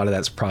think a lot of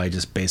that's probably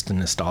just based in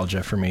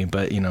nostalgia for me,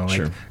 but you know, like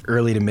Sure.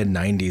 early to mid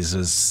 90s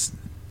was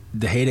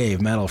the heyday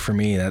of metal for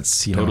me.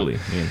 That's, you Totally. know,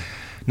 Yeah.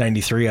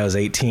 93, I was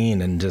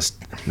 18 and just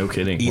No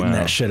kidding. eating Wow.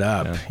 that shit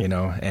up, Yeah. you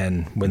know,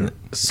 and when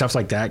stuff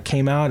like that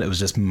came out, it was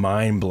just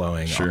mind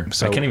blowing. Sure.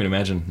 So I can't even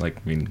imagine. Like,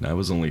 I mean, I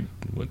was only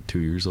 2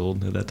 years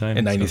old at that time.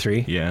 in so-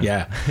 93. yeah.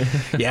 Yeah.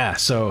 Yeah.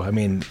 So, I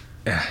mean,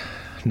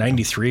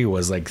 93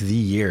 was like the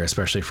year,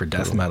 especially for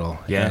death metal.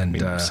 Yeah.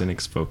 And, I mean,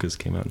 Cynic's Focus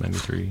came out in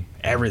 93.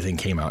 everything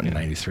came out in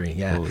 93.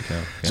 Yeah. Holy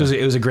cow. So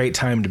it was a great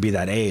time to be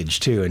that age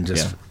too, and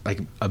just Yeah.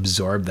 like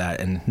absorb that.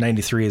 And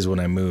 93 is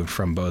when I moved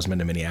from Bozeman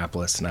to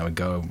Minneapolis, and I would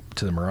go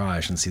to the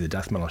Mirage and see the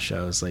death metal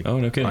shows like Oh,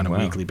 no kidding. on a Wow.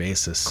 weekly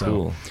basis.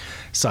 Cool.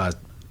 So saw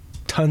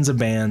tons of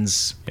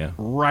bands Yeah.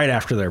 right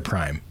after their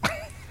prime.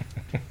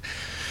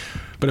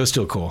 But it was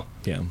still cool.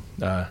 Yeah.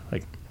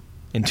 Like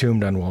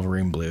Entombed on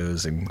Wolverine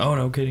Blues, and Oh,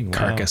 no kidding. Wow.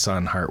 Carcass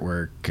on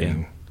Heartwork,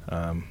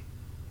 and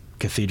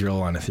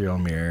Cathedral on Ethereal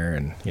Mirror,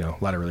 and you know,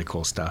 a lot of really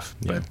cool stuff.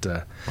 Yeah.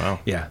 But Wow.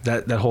 yeah,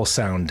 that whole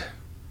sound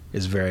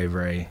is very,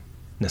 very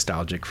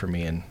nostalgic for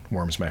me and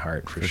warms my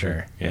heart for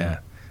sure. Yeah,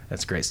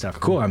 that's great stuff.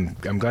 Cool.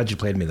 I'm glad you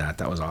played me that.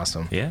 That was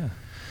awesome. Yeah.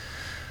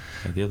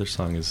 The other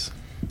song is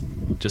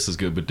just as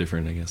good, but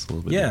different, I guess, a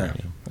little bit. Yeah,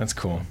 different, that's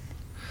cool.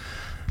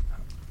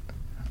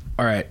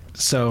 All right,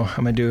 so I'm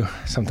gonna do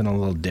something a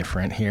little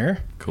different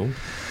here. Cool.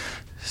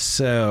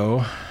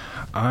 So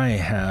I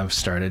have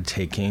started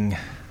taking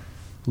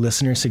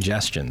listener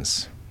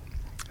suggestions.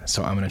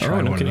 So I'm going to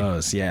try no one kidding. of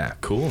those. Yeah.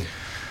 Cool.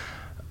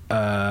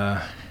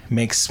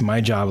 Makes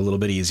my job a little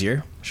bit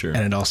easier. Sure.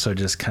 And it also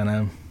just kind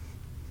of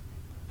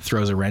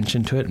throws a wrench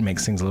into it and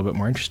makes things a little bit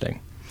more interesting.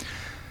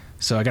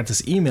 So I got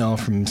this email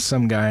from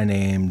some guy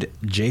named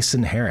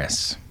Jason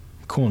Harris.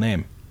 Cool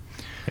name.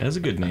 Yeah, that's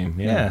a good name.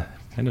 Yeah. Yeah.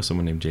 I know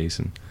someone named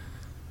Jason.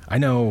 I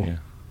know Yeah.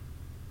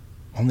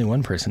 only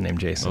one person named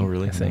Jason. Oh,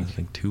 really? I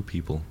think. 2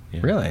 people.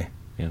 Yeah. Really?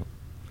 Yeah.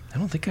 I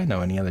don't think I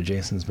know any other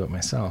Jasons but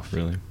myself.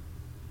 Really?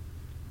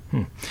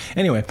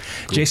 Anyway,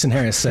 Jason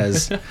Harris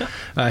says,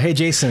 hey,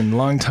 Jason,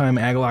 longtime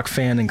Agalock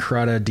fan and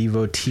Karada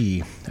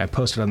devotee. I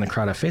posted on the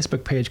Karada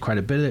Facebook page quite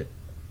a bit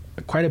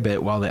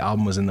while the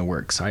album was in the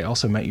works. I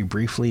also met you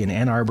briefly in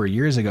Ann Arbor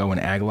years ago when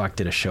Agalock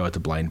did a show at the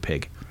Blind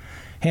Pig.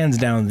 Hands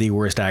down, the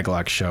worst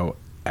Agalock show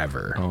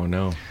ever. Oh,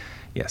 no.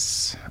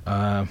 Yes.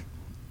 I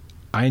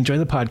enjoy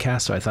the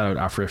podcast, so I thought I would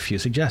offer a few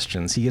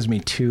suggestions. He gives me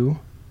 2.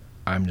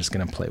 I'm just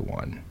going to play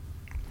 1.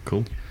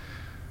 Cool.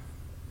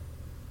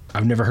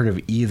 I've never heard of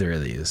either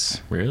of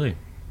these. Really?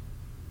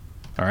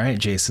 All right,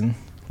 Jason,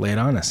 lay it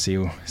on us.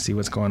 See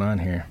what's going on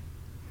here.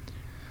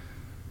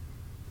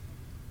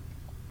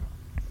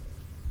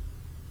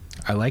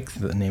 I like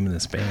the name of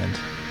this band.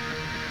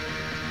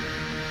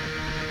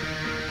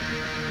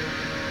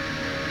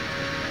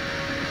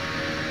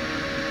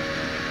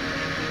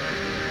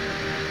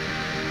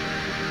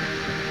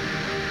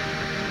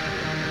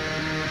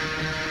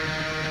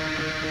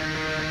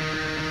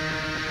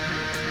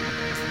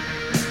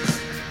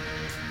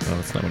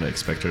 That's not what I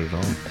expected at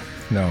all.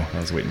 No. I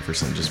was waiting for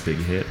some just big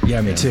hit. Yeah,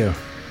 me too.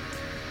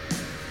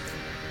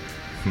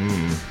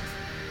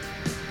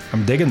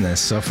 I'm digging this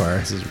so far.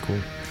 This is cool.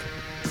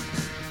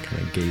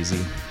 Kind of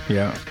gazy.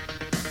 Yeah.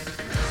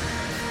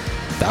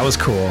 That was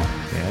cool.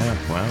 Yeah,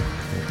 wow.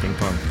 Ping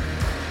pong.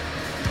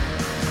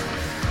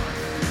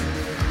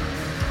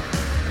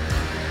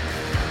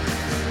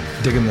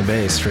 Digging the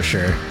bass for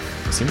sure.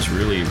 It seems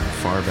really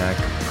far back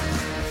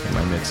in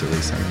my mix, at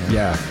least. I don't know.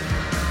 Yeah.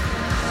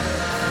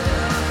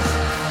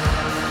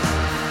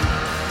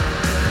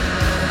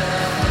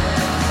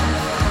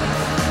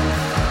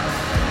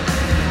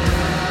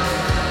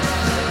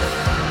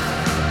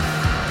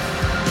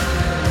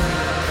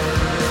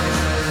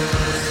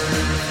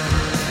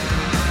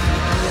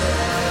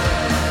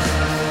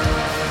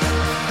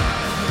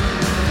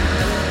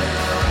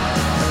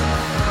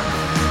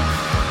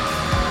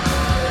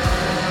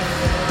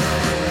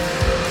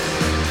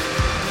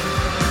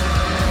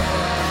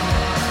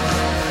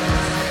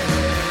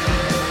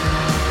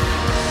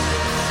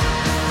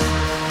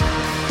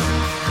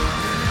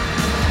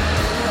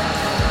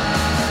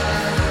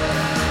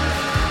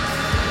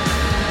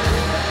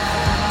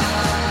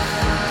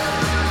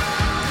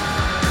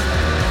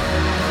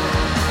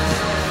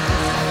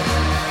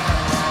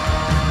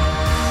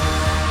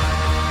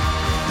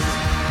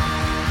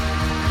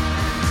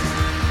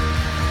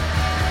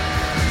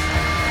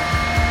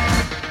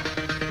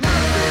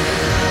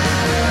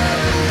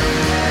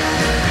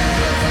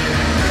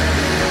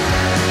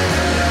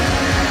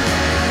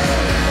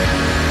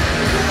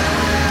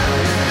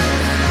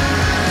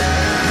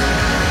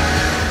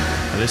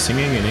 Are they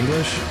singing in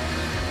English?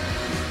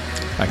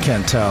 I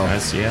can't tell.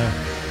 That's, yeah.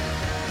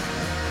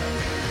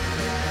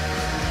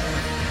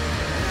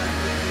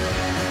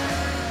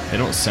 They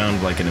don't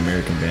sound like an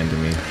American band to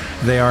me.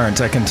 They aren't.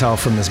 I can tell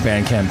from this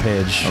Bandcamp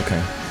page. Okay.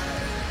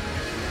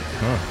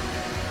 Huh.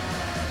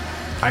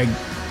 I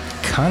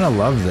kind of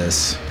love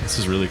this. This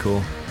is really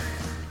cool.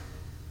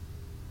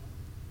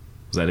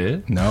 Is that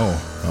it? No.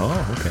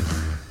 Oh, okay.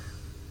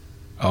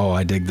 Oh,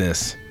 I dig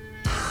this.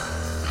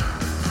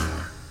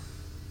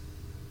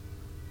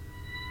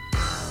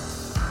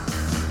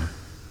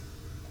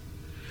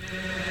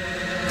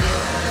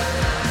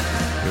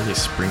 Really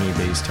springy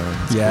bass tone.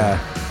 That's Yeah.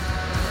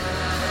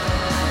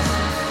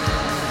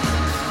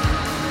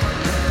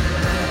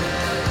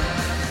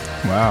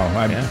 Wow.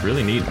 cool. Yeah,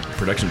 really neat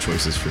production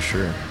choices for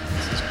sure.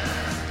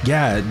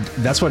 Yeah,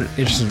 that's what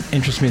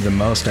interests me the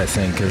most, I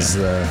think, is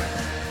the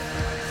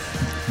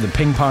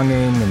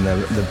ping-ponging and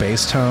the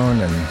bass tone.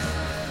 And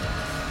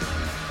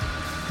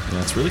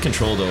Yeah, it's really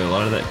controlled though. A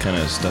lot of that kind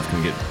of stuff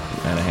can get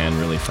out of hand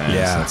really fast.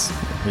 yeah, That's,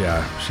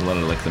 yeah. there's a lot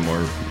of like the more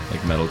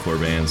like metalcore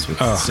bands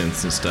with Oh.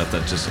 synths and stuff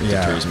that just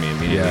Yeah. deters me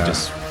immediately. Yeah.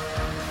 Just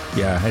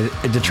Yeah,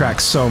 it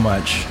detracts so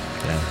much,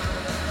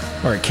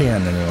 yeah, or it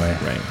can anyway.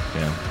 right,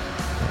 yeah.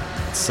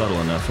 It's subtle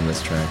enough in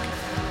this track.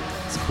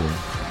 It's cool.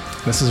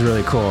 This is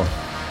really cool.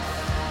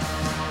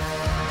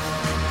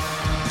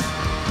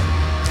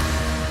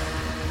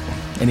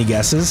 Any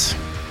guesses?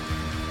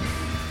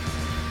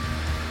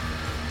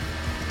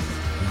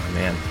 Oh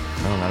man,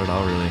 no, not at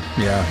all really.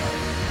 Yeah.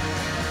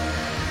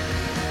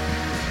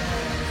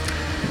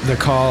 They're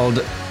called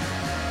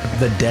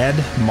The Dead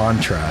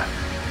Mantra,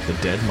 The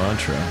Dead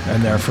Mantra.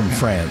 and they're from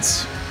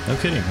France. No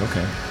kidding.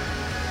 Okay.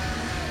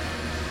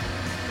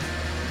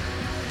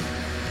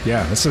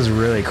 Yeah, this is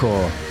really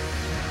cool.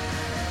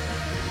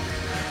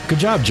 Good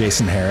job,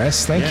 Jason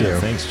Harris. Thank Yeah, you.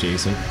 Thanks,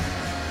 Jason.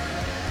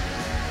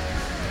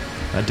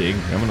 I dig.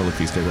 I'm gonna look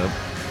these guys up.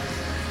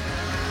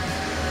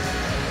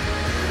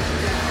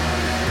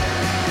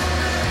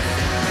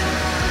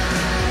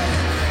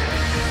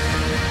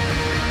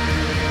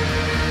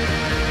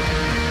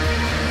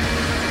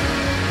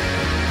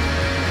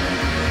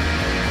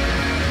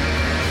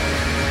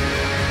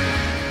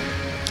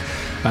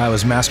 It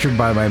was mastered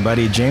by my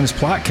buddy James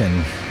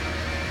Plotkin.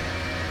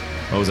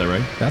 Oh, is that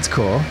right? That's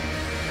cool.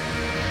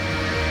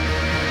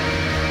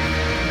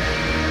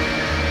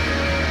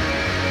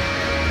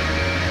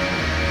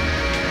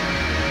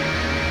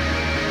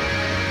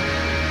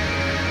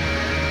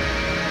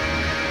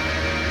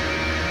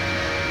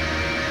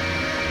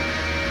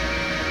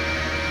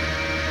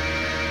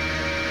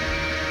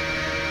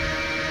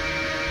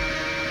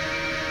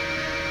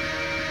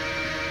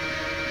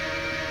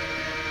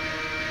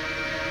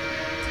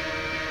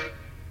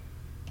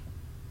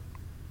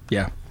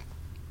 Yeah,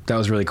 that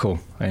was really cool.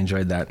 I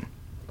enjoyed that.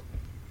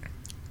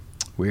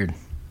 Weird.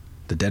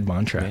 The Dead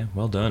Mantra. Yeah.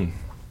 Well done.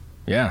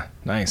 Yeah,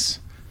 nice.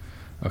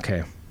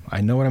 Okay,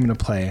 I know what I'm going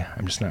to play.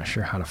 I'm just not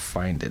sure how to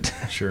find it.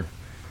 Sure.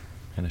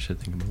 And I should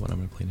think about what I'm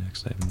gonna play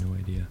next. I have no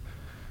idea.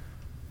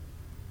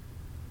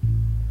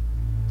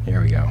 Here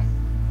we go.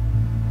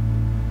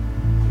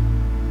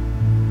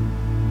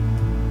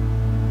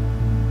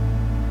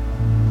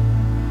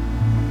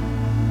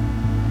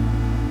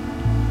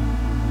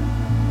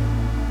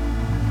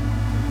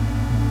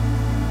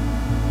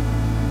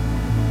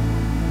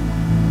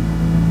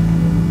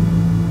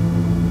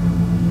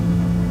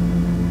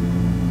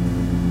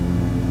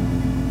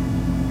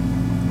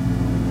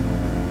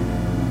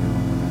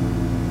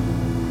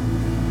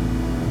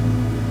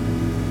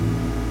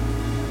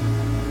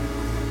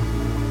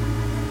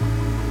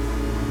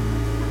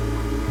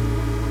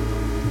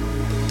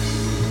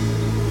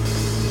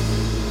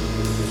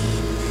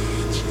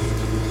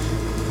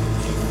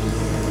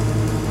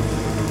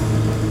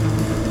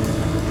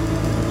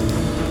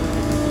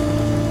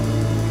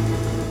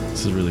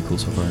 This is really cool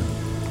so far.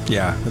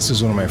 Yeah, this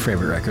was one of my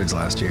favorite records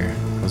last year.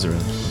 Was it really?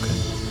 Okay.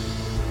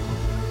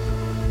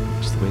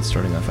 Just the way it's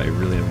starting off, I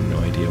really have no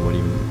idea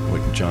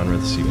what genre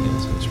this even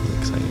is. It's really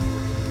exciting.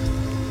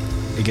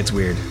 It gets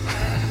weird.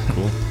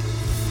 Cool.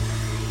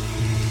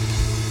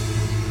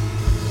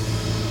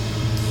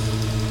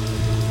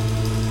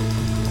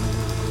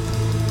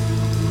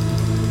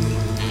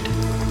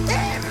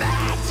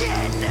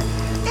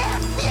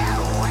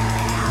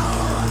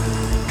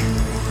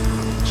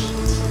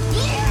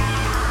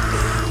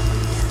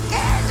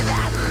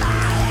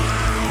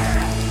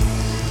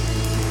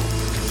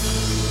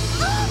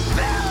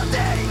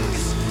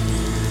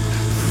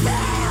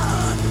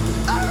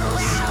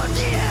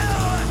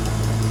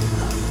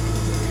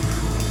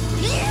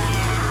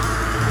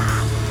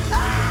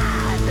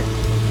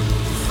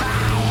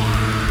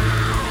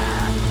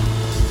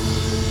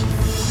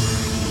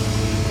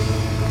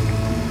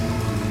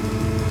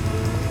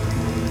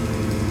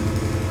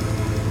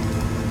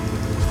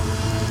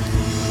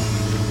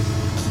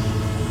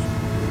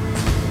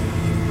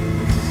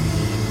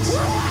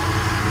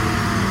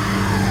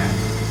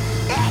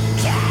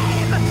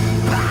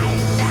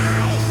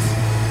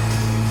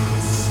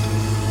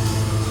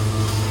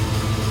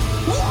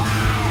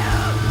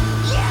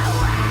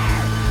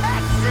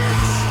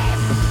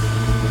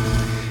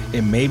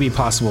 It may be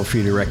possible for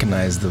you to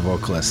recognize the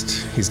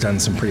vocalist. He's done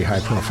some pretty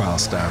high-profile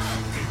stuff.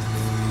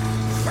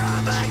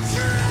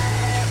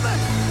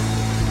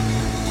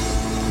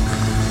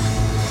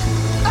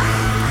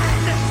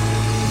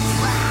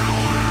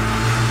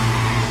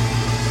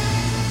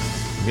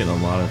 I'm getting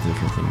a lot of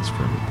different things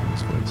from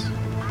his voice.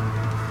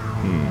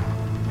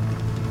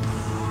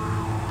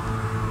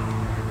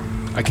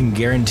 I can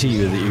guarantee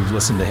you that you've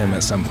listened to him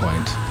at some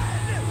point.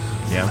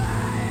 Yeah?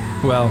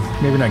 Well,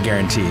 maybe not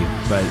guarantee,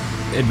 but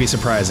it'd be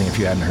surprising if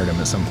you hadn't heard him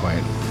at some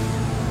point.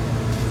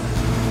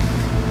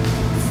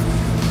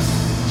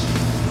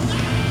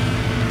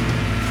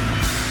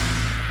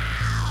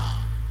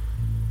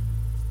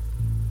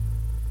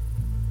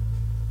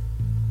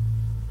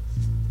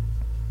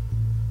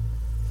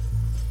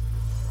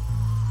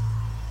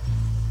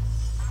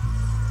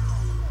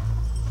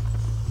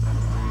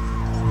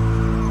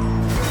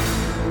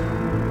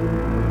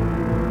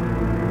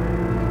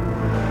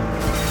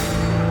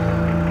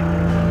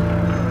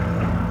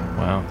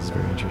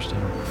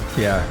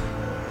 Yeah.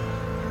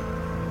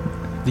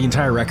 The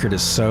entire record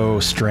is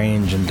so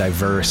strange and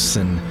diverse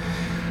and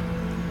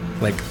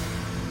like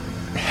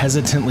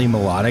hesitantly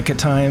melodic at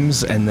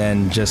times and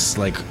then just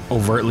like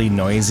overtly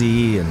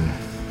noisy, and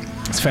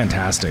it's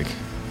fantastic.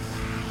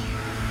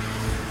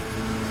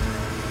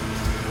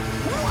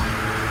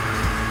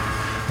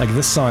 Like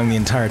this song, the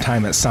entire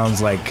time it sounds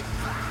like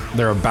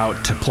they're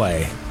about to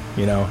play,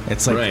 you know?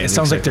 It's like, right, it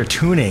sounds like they're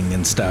tuning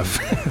and stuff.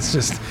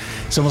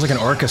 It's almost like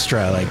an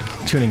orchestra,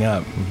 like tuning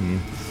up. Mm-hmm.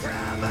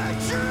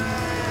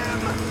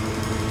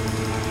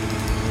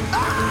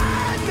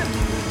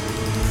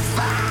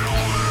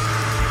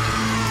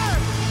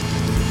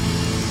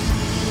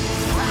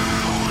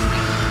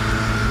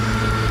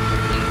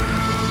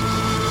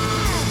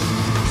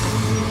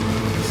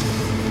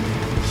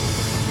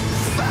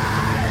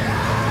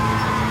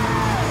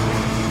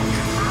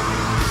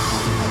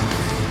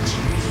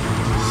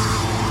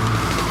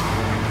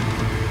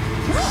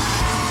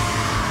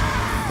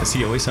 Does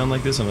he always sound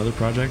like this on other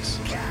projects?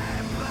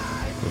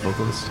 The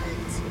vocalist?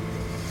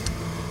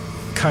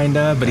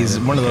 Kinda, but he's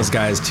one of those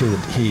guys too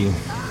that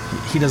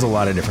he does a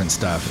lot of different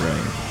stuff.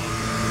 Right.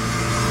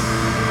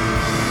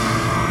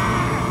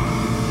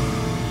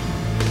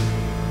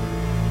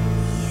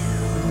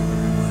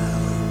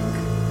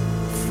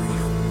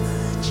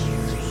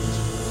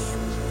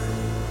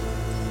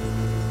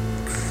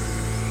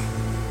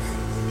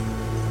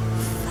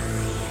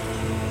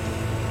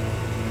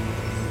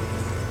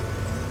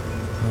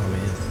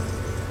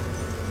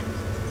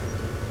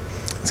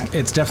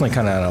 It's definitely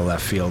kind of out of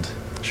left field.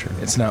 Sure.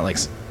 It's not like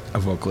a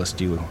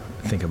vocalist you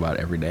think about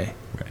every day.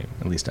 Right.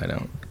 At least I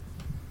don't.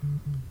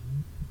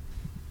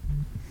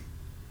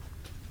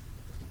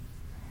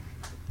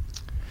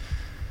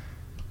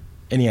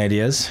 Any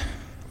ideas?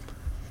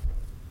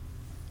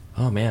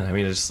 Oh man, I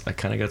mean, I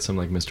kind of got some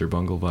like Mr.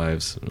 Bungle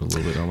vibes a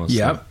little bit almost.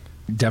 Yep.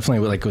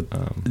 Definitely like with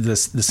the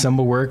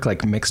cymbal work,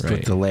 like mixed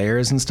with the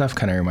layers and stuff,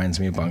 kind of reminds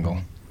me of Bungle.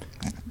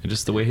 And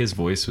just the way his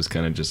voice was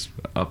kind of just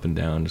up and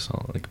down, just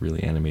all like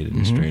really animated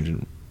and strange.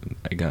 And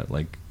I got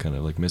like kind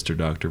of like Mr.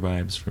 Doctor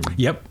vibes from.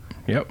 Yep.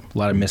 A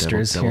lot of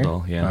misters Devil here.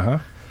 Doll, yeah. Uh-huh.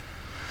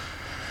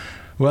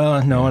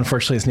 Well, no,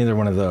 unfortunately, it's neither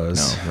one of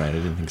those. No, right. I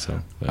didn't think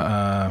so.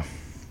 But.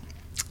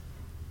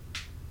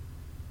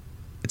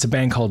 It's a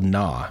band called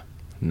Gnaw.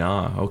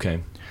 Nah,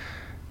 okay.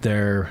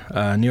 They're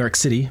a New York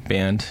City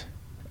band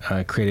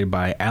created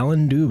by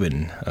Alan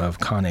Dubin of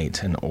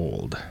Connate and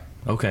Old.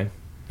 Okay.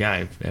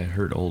 Yeah, I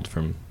heard Old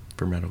from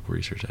Radical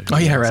Research. Actually. Oh,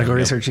 yeah, Radical Yep,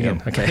 Research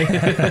again. yep.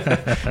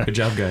 Okay. Good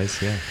job,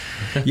 guys. Yeah.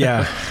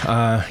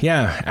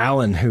 Yeah.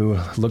 Alan, who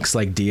looks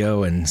like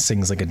Dio and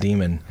sings like a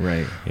demon.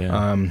 Right,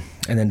 yeah. And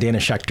then Dana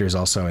Schechter's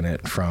also in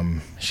it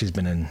she's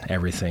been in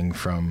everything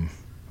from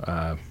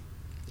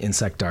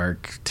Insect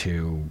Arc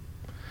to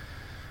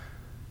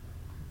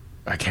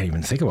I can't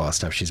even think of all the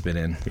stuff she's been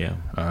in.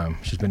 Yeah.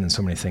 She's been in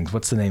so many things.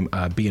 What's the name?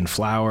 Bee and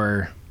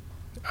Flower,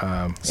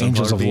 Sunflower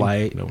Angels of Bean?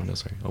 Light. No,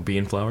 sorry. Oh, Bee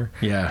and Flower?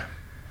 Yeah.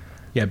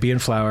 Yeah, Bee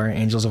and Flower,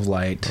 Angels of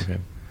Light.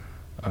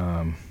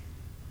 Okay.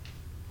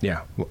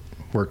 Yeah,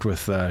 worked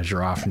with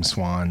Giraffe and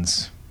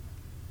Swans.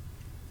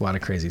 A lot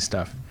of crazy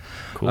stuff.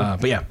 Cool.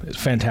 But yeah, it's a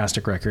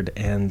fantastic record.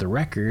 And the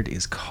record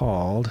is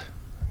called,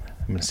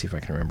 I'm going to see if I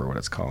can remember what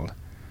it's called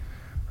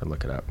or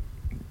look it up.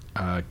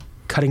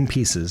 Cutting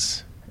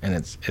Pieces. And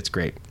it's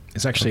great.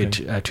 It's actually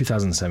a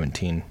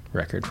 2017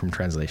 record from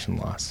Translation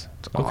Loss.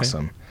 It's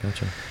awesome.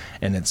 Gotcha.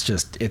 And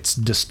it's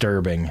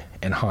disturbing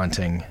and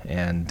haunting,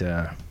 and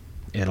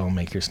it'll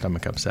make your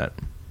stomach upset.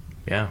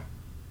 Yeah.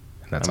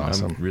 That's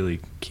awesome. I'm really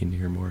keen to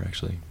hear more,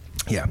 actually.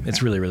 Yeah,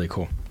 it's really, really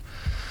cool.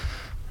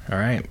 All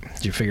right.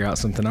 Did you figure out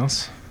something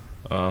else?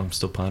 I'm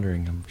still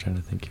pondering. I'm trying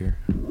to think here.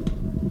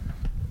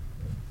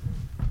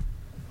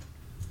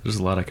 There's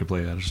a lot I could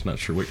play. I'm just not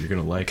sure what you're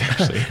going to like,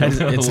 actually.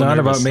 It's not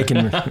about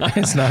making...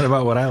 It's not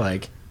about what I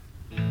like.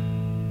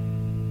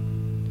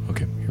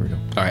 Okay, here we go.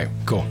 All right,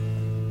 cool.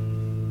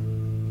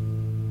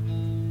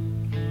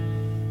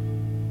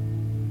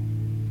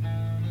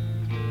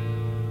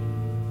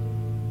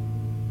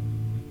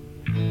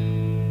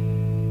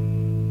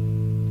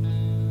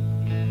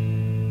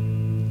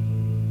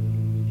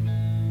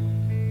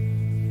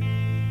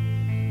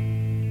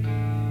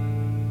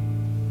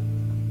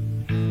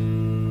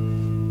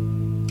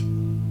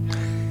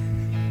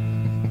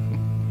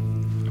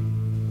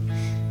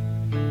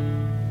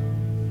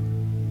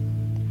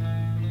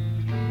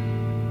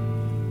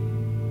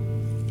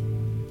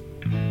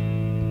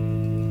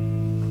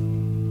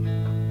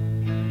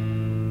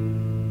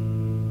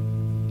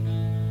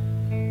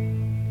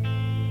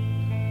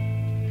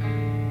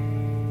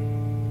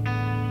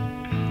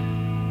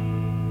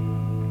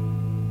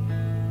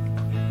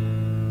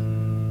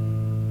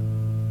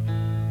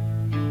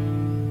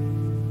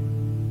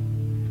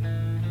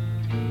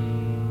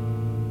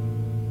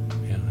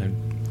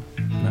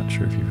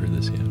 Sure if you've heard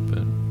this yet,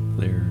 but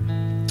they're...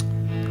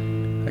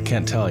 I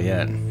can't tell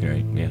yet. You're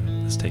right, yeah.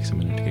 This takes a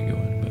minute to get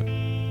going,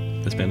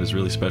 but this band is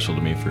really special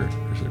to me for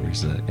certain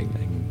reasons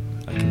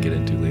I can get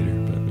into later,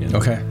 but yeah.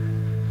 Okay.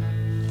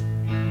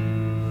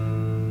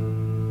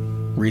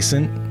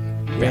 Recent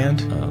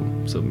band?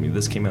 So I mean,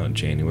 this came out in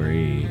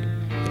January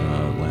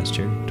last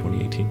year,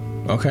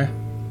 2018. Okay.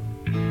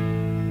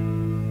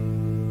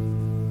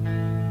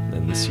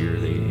 And this year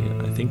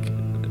I think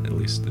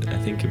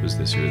it was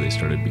this year they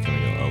started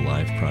becoming a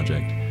live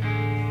project.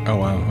 Oh,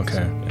 wow. Okay.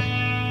 So, yeah.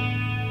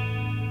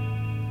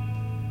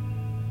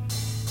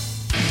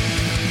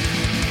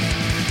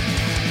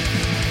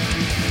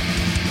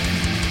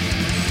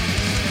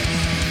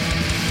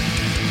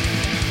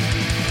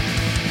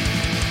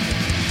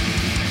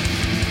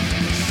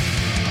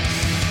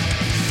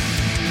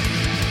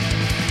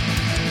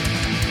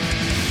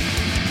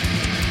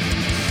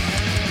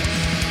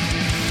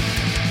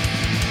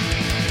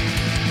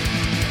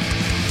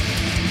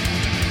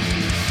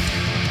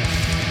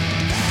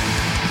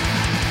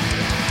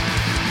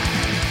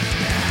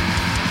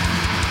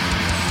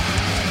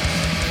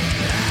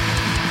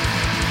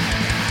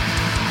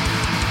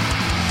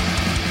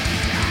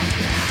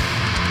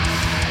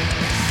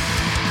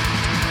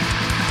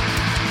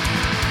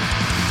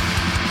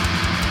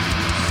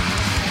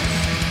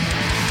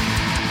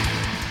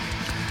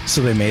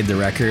 So they made the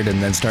record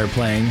and then started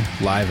playing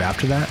live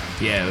after that?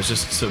 Yeah, it was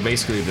just, so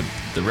basically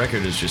the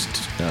record is just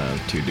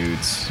two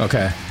dudes.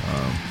 Okay.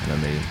 And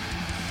then they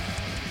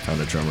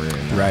found a drummer.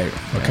 And, right,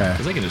 okay.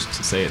 Because I can just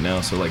say it now.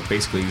 So, like,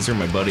 basically, these are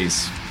my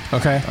buddies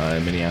Okay.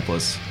 in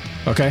Minneapolis.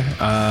 Okay.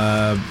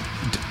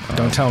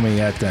 Don't tell me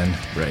yet then.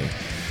 Right.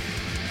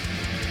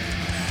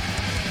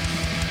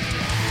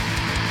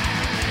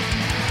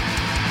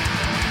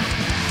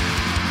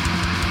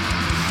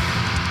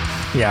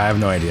 Yeah, I have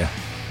no idea.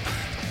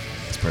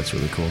 This part's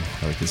really cool.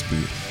 I like this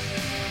beat.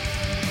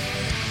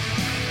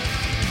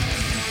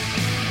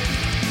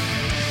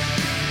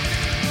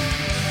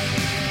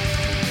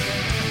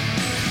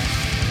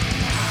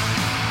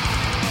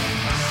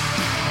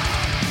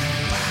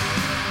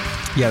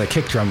 Yeah, the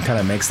kick drum kind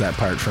of makes that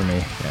part for me.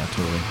 Yeah,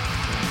 totally.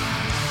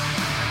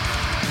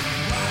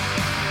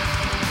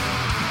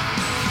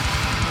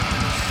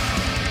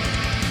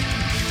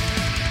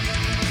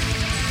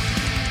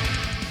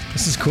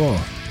 This is cool.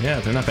 Yeah,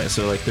 they're not bad.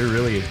 So, like, they're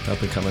really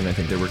up and coming. I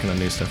think they're working on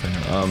new stuff right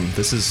now.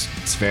 This is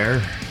Sphere.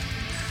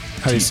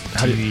 How do you-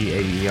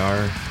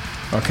 TVAER.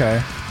 Okay.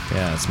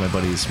 Yeah, it's my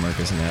buddies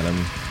Marcus and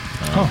Adam.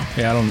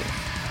 Yeah, I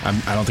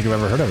don't think I've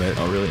ever heard of it.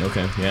 Oh, really?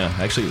 Okay. Yeah.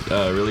 Actually,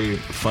 really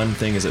fun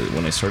thing is that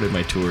when I started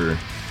my tour,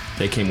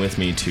 they came with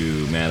me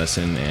to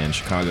Madison and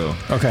Chicago.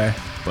 Okay.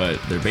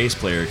 But their bass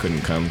player couldn't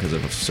come because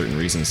of certain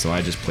reasons, so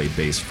I just played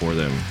bass for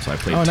them. So I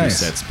played two nice.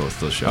 sets both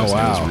those shows. Oh,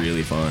 wow. And it was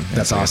really fun.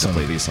 That's so awesome. I got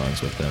to play these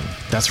songs with them.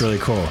 That's really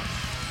cool.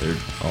 They're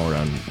all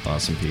around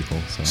awesome people.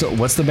 So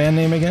what's the band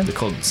name again? They're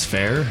called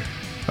Sphere.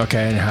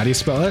 Okay, and how do you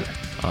spell it?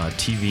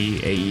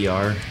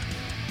 TVAER.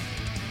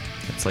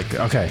 It's like,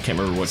 Okay. I can't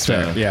remember what.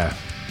 Sphere, yeah.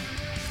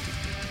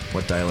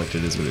 what dialect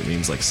it is, but it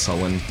means like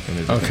sullen in a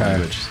different Okay.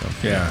 language. So,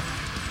 Yeah.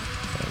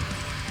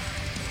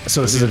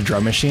 So this is a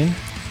drum machine?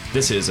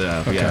 This is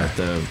our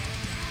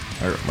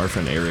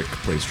friend Eric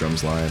plays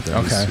drums live.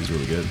 Okay. He's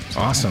really good. So,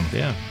 Awesome.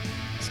 Yeah.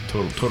 It's a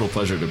total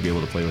pleasure to be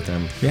able to play with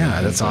them. Yeah,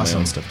 And that's play my awesome.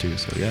 own stuff too.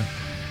 So yeah.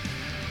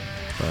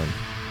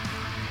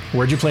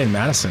 Where'd you play in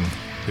Madison?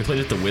 We played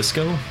at the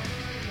Wisco.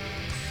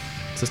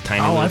 It's this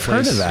tiny Oh, little I've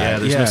place. heard of that. Yeah,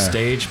 there's Yeah. no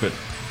stage, but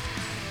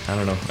I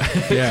don't know.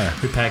 Yeah.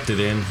 We packed it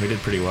in. We did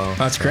pretty well.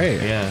 That's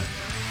great. Yeah.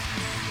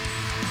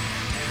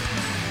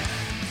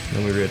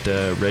 Then we were at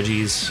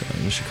Reggie's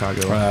in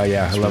Chicago.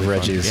 Yeah, It's I love really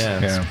fun. Reggie's. Yeah,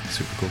 Yeah. it's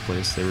a super cool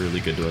place. They were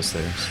really good to us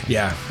there. So,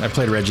 Yeah, I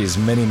played Reggie's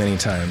many, many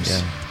times.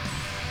 yeah.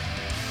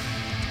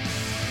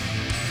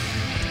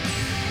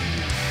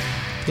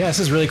 Yeah, this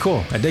is really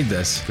cool. I dig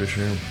this. For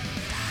sure. Yeah,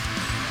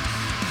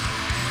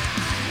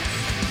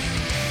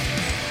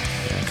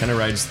 it kind of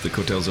rides the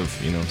coattails of,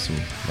 some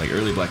like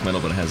early black metal,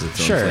 but it has its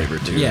own Sure. flavor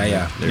too. Yeah,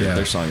 yeah, yeah.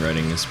 Their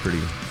songwriting is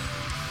pretty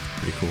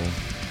cool.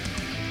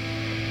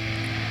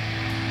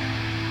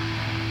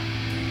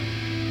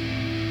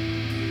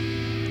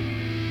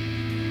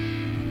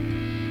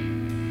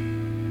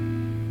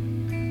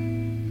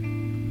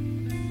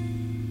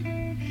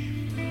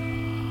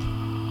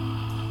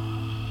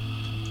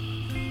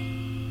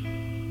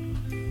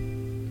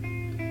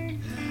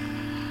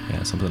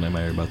 Yeah, something I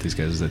admire about these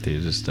guys is that they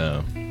just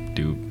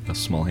do a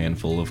small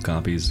handful of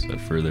copies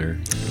for their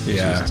issues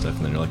Yeah. and stuff,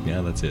 and then they're like,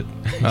 yeah, that's it.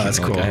 that's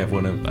Like, cool. I have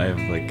one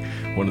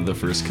of the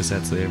first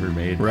cassettes they ever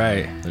made.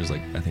 Right. There's I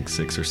think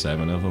 6 or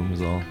 7 of them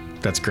is all.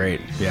 That's great.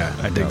 Yeah,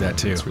 I dig that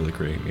too. It's really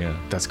great. Yeah.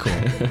 That's cool.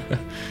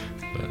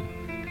 But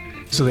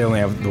So they only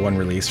have the one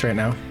released right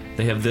now?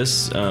 they have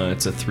this.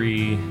 It's a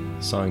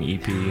 3-song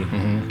EP,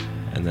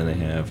 and then they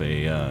have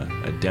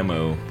a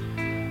demo,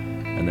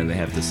 and then they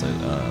have this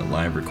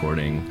live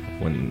recording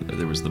when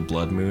there was the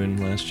Blood Moon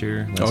last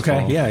Okay,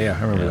 fall. yeah,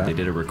 I remember that. They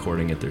did a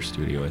recording at their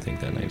studio, I think,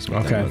 that night. Is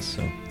what Okay. that was,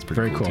 so it's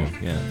pretty Very cool.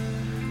 too. Yeah.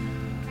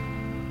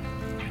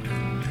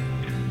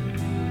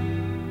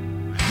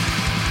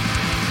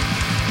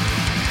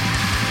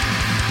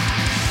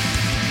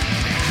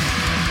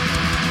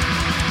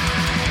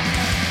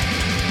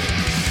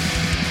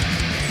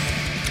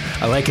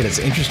 I like it. It's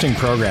interesting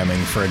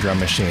programming for a drum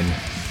machine.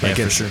 Like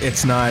for it's sure.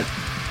 it's not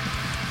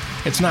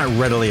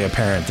readily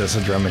apparent this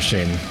is a drum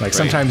machine. Like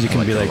sometimes you I can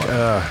like be that like,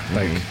 a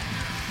lot.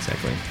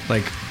 Exactly.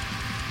 like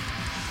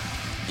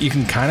you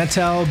can kind of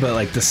tell, but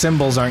like the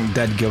cymbals aren't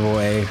dead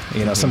giveaway.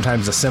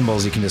 Sometimes the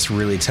cymbals you can just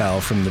really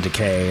tell from the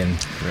decay, and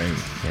Right.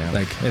 Yeah.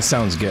 like it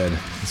sounds good.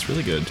 It's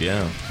really good.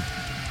 Yeah.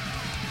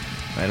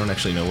 I don't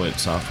actually know what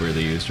software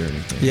they used or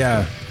anything.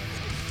 Yeah,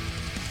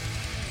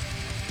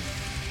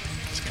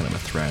 It's kind of a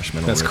thrash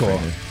metal. That's riff cool. right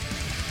there.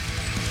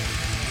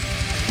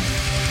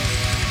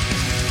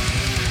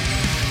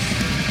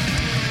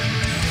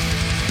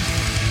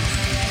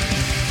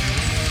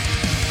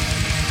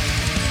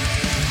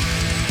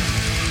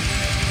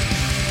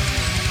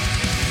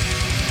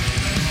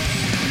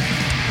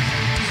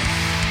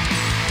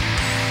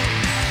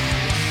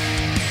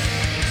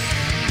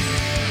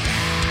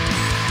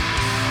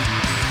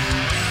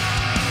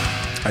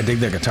 I dig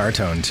the guitar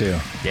tone too.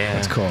 Yeah.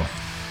 That's cool.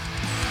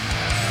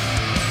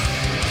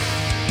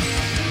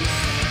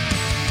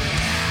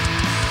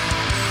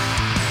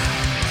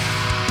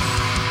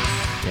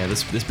 Yeah,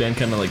 this band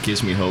kind of like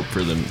gives me hope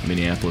for the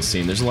Minneapolis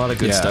scene. There's a lot of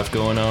good Yeah. stuff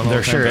going on. all There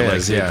the time, sure but, like,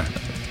 is, they- yeah.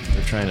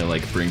 They're trying to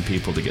like bring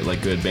people to get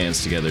like good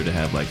bands together to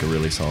have like a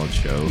really solid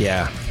show.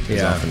 Yeah, As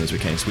yeah. often as we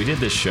can. So we did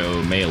this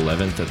show May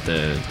 11th at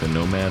the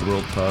Nomad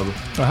World Pub.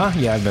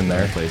 Yeah, I've been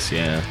there. That place,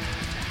 yeah.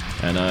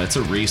 And it's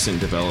a recent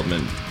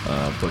development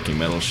booking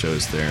metal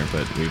shows there,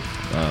 but we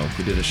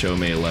did a show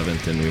May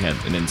 11th and we had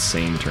an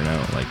insane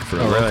turnout. Like for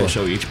a Oh, local really?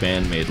 show, each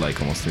band made like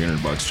almost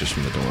 $300 just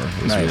from the door.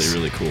 It was Nice.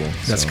 really, really cool.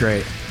 That's So,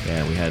 great.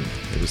 Yeah,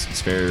 it was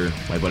Spare,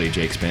 my buddy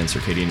Jake's band,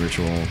 Circadian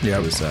Ritual. Yep,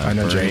 It was I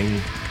know Jake.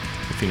 Burning,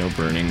 if you know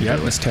Burning. Yep,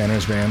 They're Miss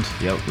Tanner's band.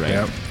 Yep, right.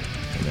 Yep.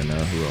 And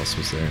then who else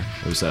was there?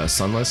 It was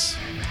Sunless.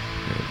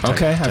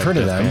 Okay, I've heard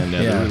of Death them. Band.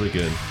 Yeah, Yeah. they're really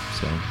good.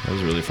 So that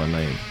was a really fun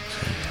night.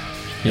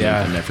 So.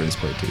 Yeah. And Nephrons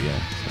played too, yeah.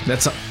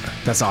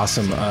 That's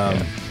awesome.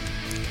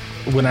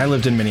 When I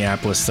lived in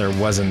Minneapolis, there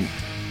wasn't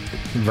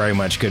very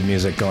much good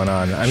music going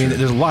on. I mean,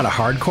 there's a lot of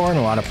hardcore and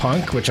a lot of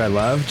punk, which I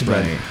loved,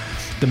 but Right.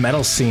 the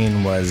metal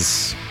scene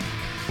was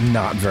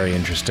not very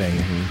interesting.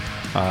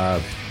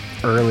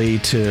 Early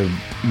to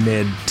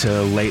mid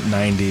to late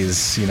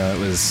 90s,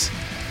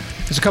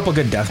 there's a couple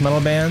good death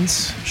metal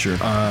bands. Sure.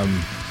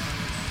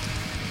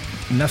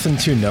 Nothing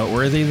too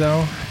noteworthy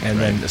though. And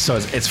Right. then, so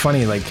it's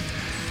funny, like,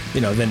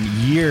 then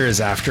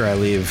years after I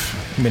leave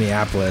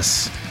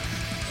Minneapolis,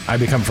 I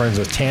become friends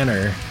with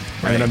Tanner,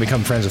 and then I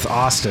become friends with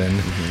Austin,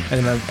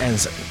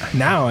 and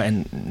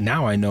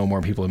now I know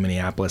more people in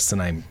Minneapolis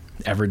than I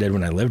ever did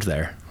when I lived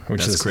there,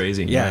 which That's is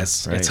crazy. Yeah, Yeah,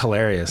 it's right.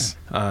 hilarious.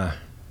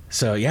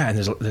 So yeah, and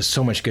there's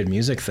so much good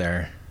music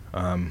there.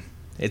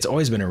 It's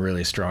always been a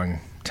really strong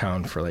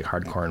town for like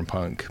hardcore and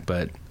punk,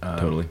 but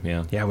Totally,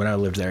 yeah. yeah, when I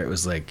lived there, it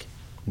was like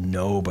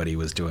nobody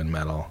was doing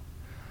metal.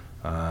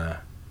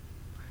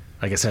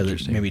 Like I said, there's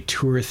Interesting. maybe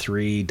 2 or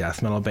 3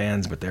 death metal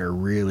bands, but they're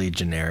really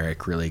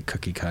generic, really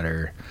cookie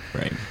cutter,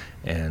 Right.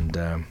 and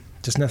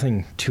just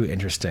nothing too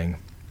interesting.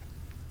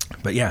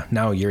 But yeah,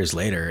 now years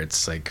later,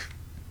 it's like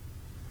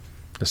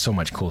there's so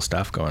much cool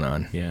stuff going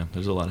on. Yeah,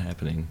 there's a lot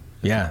happening.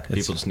 Yeah, it's-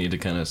 People just need to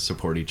kind of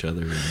support each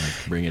other and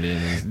like bring it in.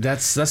 And,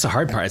 That's the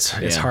hard part. It's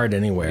Yeah, hard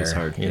anywhere. it is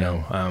hard, you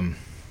yeah. know.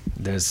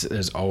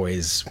 There's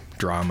always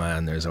drama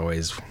and there's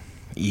always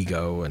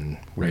ego and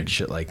weird Right.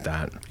 shit like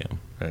that. yeah.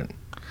 But,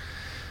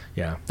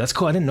 yeah, that's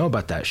cool. I didn't know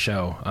about that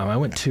show. I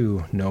went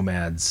to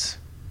Nomads.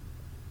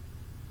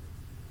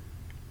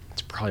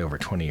 It's probably over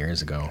 20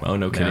 years ago. Oh,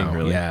 no kidding, now.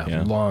 really? Yeah,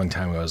 Yeah. long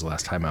time ago was the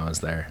last time I was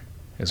there.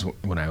 Is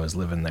when I was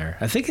living there.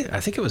 I think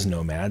it was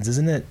Nomads,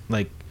 isn't it?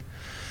 Like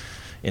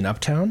in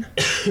Uptown.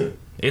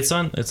 It's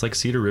like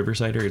Cedar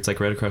Riverside. It's like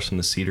right across from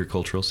the Cedar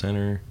Cultural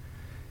Center.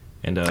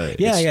 And Yeah, it's,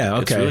 yeah,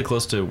 It's okay. really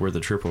close to where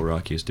the Triple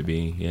Rock used to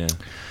be. Yeah.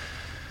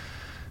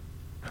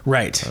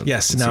 Right.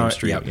 Yes. the Now. same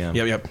street, Yep. yeah.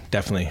 Yep.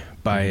 Definitely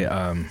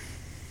by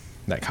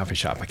that coffee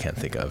shop. I can't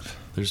think of.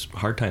 There's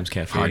Hard Times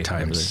Cafe. Hard over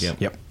Times. there.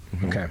 Yep.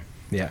 Mhm. Okay.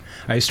 Yeah.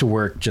 I used to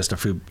work just a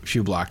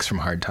few blocks from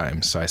Hard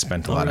Times, so I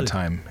spent a Oh, lot really? of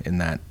time in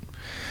that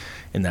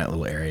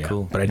little area.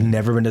 Cool. But I'd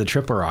never been to the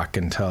Triple Rock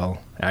until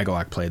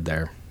Agalloch played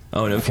there.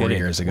 Oh, no 40 kidding.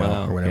 years ago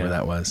Wow, or whatever yeah.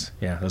 that was.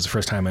 Yeah, it was the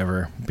first time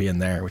ever being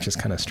there, which is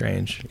kind of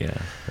strange. Yeah,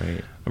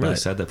 right. I'm really But-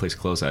 sad that place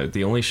closed.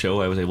 The only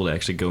show I was able to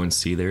actually go and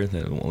see there,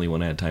 the only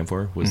one I had time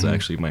for, was Mhm.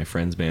 actually my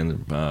friend's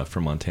band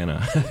from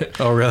Montana.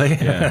 Oh, really?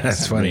 Yeah,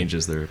 That's funny.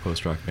 Ranges, their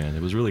post-rock band.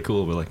 It was really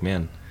cool, but like,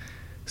 man,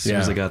 as soon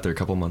as Yeah. I got there a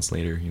couple months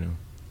later,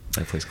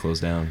 that place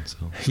closed down.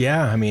 So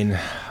Yeah, I mean,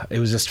 it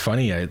was just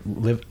funny. I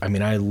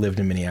lived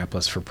in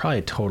Minneapolis for probably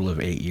a total of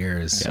 8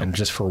 years, Yeah. and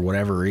just for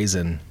whatever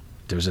reason,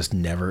 there was just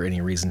never any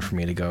reason for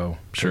me to go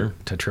Sure.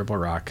 to Triple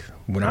Rock.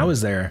 When I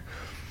was there,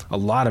 a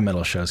lot of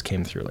metal shows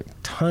came through, like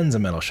tons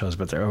of metal shows,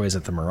 but they're always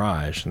at the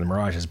Mirage, and the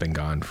Mirage has been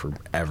gone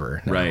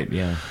forever now. right,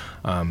 yeah,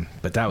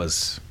 But that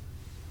was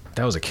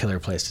a killer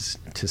place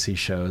to see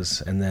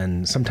shows. And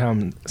then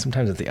sometimes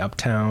at the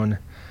Uptown,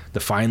 the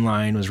Fine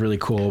Line was really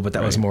cool, but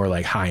that was Right. more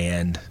like high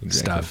end exactly.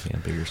 stuff. Yeah,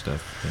 bigger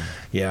stuff.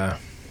 Yeah.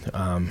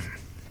 And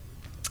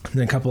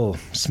then a couple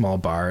small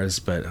bars,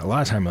 but a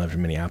lot of time I lived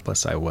in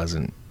Minneapolis. I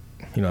wasn't,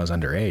 I was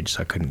underage,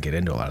 so I couldn't get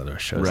into a lot of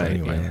those shows Right,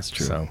 anyway. yeah, that's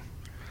true. So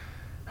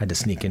I had to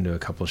sneak into a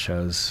couple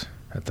shows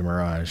at the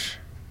Mirage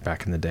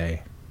back in the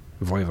day.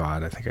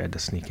 Voivod, I think I had to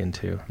sneak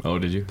into. Oh,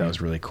 did you? That was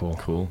really cool.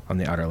 Cool. On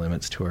the Outer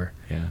Limits tour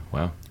Yeah.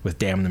 Wow. with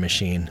Damn the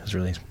Machine. It was a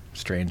really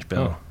strange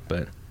bill, Oh.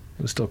 but it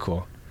was still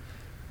cool.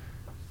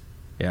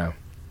 Yeah.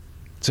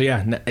 So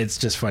yeah, it's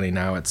just funny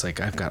now. It's like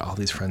I've got all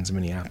these friends in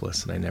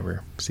Minneapolis and I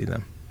never see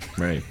them.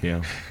 Right.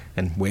 Yeah.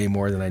 And way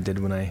more than I did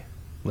when I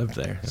lived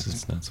there.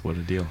 That's what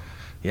a deal.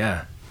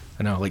 Yeah,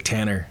 I know. Like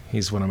Tanner,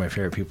 he's one of my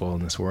favorite people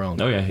in this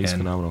world. Oh yeah, he's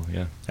And phenomenal.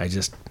 Yeah. I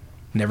just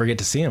never get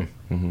to see him.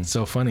 Mhm. It's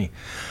so funny.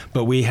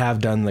 But we have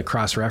done the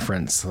cross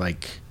reference.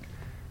 Like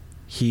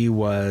he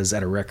was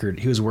at a record.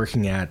 He was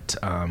working at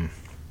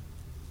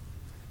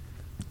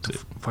the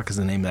fuck is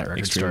the name of that record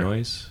Extreme store?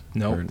 Noise.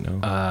 No. Or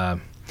no.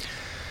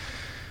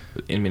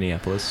 In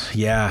Minneapolis.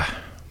 Yeah.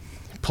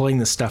 Pulling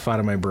the stuff out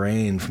of my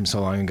brain from so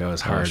long ago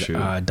is hard.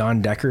 shoot.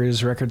 Don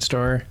Decker's record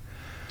store. It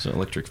was an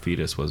Electric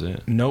Fetus, was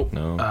it? Nope.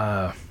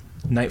 No.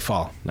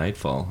 Nightfall.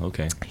 Nightfall.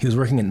 Okay. He was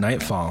working at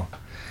Nightfall,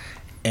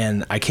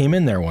 and I came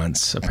in there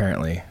once.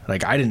 Apparently,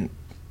 like I didn't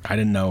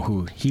know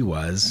who he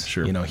was.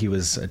 Sure. He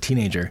was a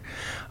teenager,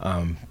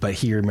 but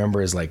he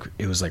remembers like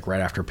it was like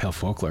right after Pale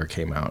Folklore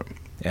came out,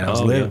 and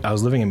Oh, yeah. I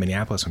was living in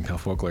Minneapolis when Pale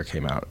Folklore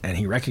came out, and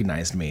he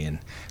recognized me, and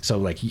so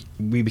like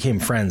we became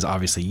friends.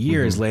 Obviously,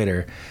 years Mm-hmm.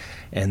 later.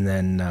 And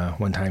then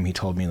one time he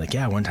told me like,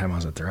 yeah, one time I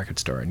was at the record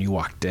store and you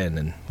walked in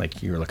and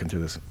like you were looking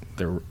through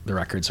the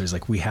records. So he's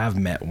like, we have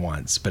met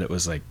once, but it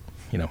was like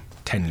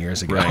 10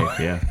 years ago. Right.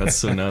 Yeah. That's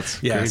so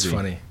nuts. Yeah, Crazy. it's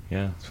funny.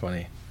 Yeah. It's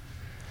funny.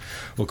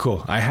 Well,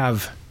 cool. I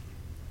have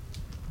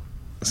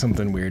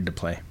something weird to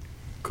play.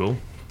 Cool.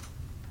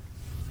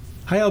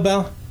 Hi,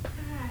 Elbel.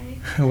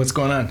 Hi. What's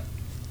going on?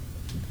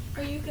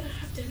 Are you gonna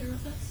have dinner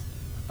with us?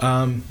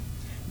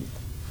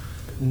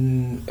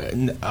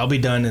 I'll be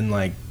done in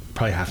like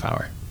probably half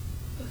hour.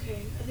 Okay,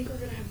 I think we're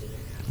gonna have dinner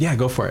now. Yeah,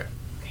 go for it.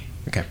 Okay.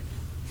 Okay.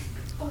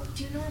 Oh,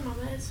 do you know where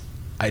Mama is?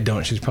 I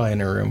don't. She's probably in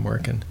her room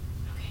working.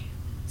 Okay.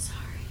 Sorry.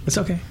 It's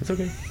okay. It's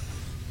okay.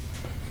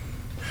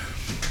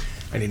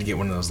 I need to get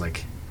one of those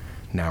like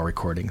now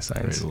recording Right,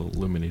 signs. a little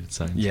illuminated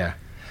sign. Yeah.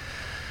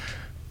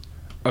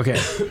 Okay.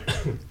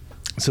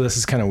 So this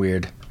is kind of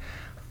weird.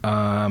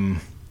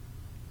 I've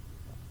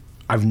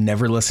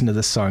never listened to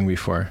this song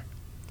before.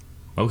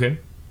 Okay.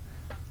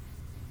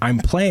 I'm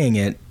playing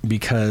it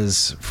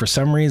because for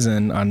some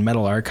reason on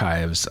Metal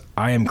Archives,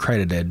 I am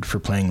credited for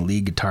playing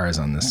lead guitars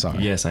on this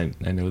song. Yes, I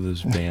know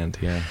this band.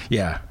 Yeah.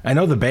 Yeah. I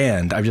know the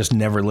band. I've just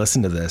never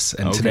listened to this.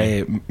 And Okay. today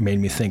it made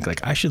me think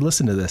like I should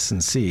listen to this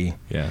and see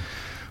Yeah.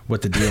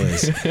 what the deal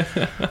is.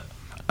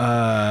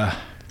 A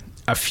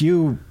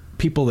few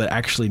people that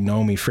actually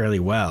know me fairly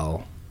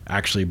well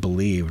actually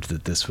believed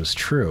that this was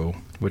true,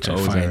 which I Oh,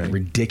 is that find right?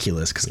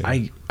 ridiculous because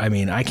Yeah. I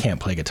mean, I can't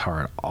play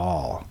guitar at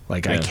all.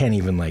 Like, I Yeah. can't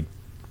even, like,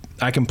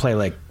 I can play,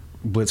 like,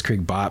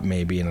 Blitzkrieg Bop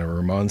maybe in a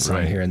Ramones song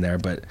Right. here and there,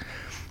 but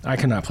I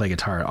cannot play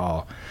guitar at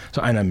all.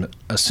 So, and I'm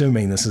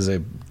assuming this is a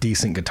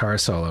decent guitar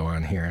solo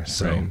on here.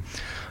 So,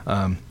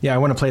 Right. yeah, I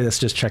want to play this,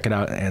 just check it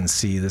out and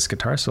see this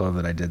guitar solo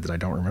that I did that I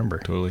don't remember.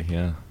 Totally,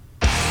 yeah.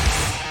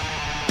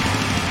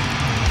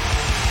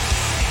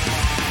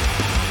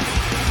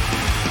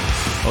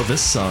 Oh,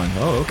 this song.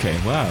 Oh, okay.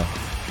 Wow.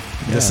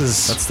 This Yeah.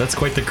 is- that's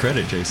quite the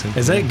credit, Jason.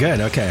 Is that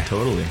good? Okay.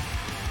 Totally.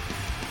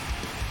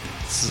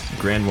 This is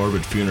Grand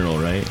Morbid Funeral,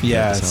 right?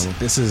 Yeah, This album.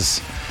 this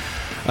is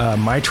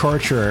My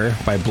Torturer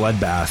by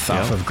Bloodbath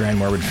off Yeah. of Grand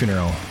Morbid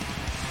Funeral.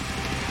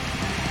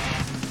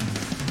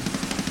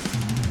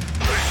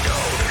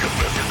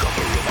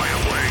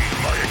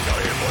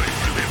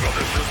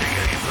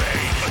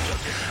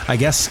 I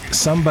guess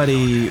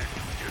somebody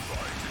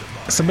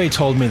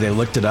told me they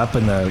looked it up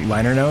in the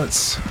liner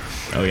notes,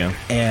 Oh yeah.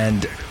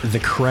 and the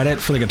credit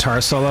for the guitar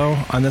solo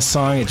on this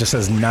song, it just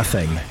says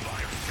Nothing.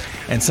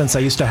 And since I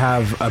used to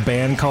have a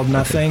band called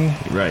Nothing,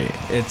 Right.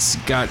 it's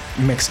got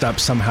mixed up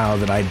somehow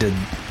that I did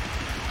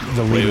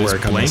the Wait, lead it was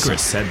work on blank this. or it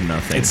said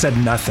nothing? It said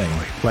Nothing,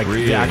 like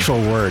Really? the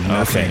actual word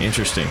Nothing. Okay,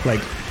 interesting.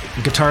 Like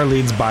guitar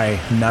leads by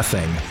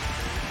Nothing.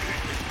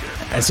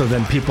 And so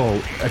then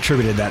people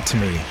attributed that to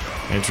me.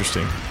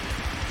 Interesting.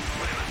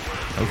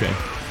 Okay.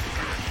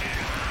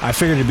 I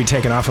figured it'd be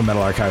taken off of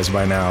Metal Archives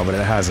by now, but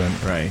it hasn't.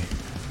 Right.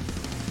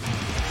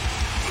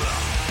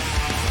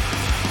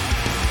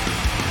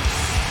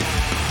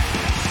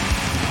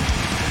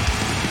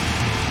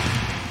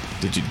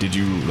 Did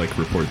you like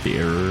report the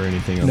error or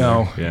anything? On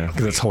No, there? Yeah.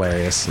 because it's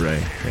hilarious.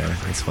 Right. Yeah.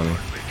 That's funny.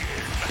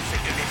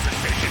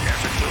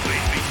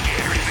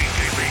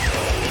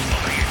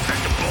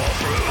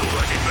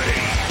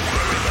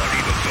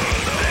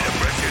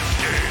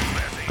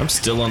 I'm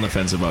still on the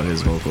fence about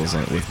his vocals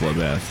with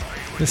Bloodbath.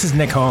 This is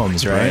Nick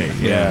Holmes, right?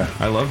 Yeah.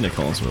 I love Nick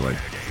Holmes, but like,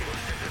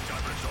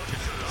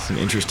 it's an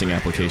interesting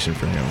application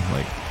for him.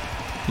 Like,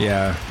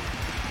 Yeah.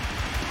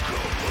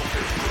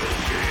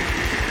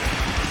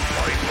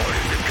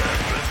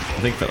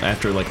 I think that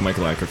after like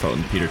Michael Ackerfeld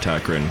and Peter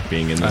Takren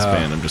being in this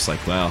band, I'm just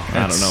like, well,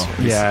 I don't know.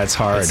 Yeah, it's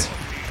hard.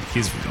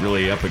 He's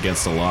really up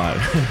against a lot.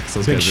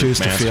 Those Big guys are shoes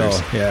to fill.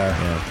 masters.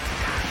 Yeah. Yeah.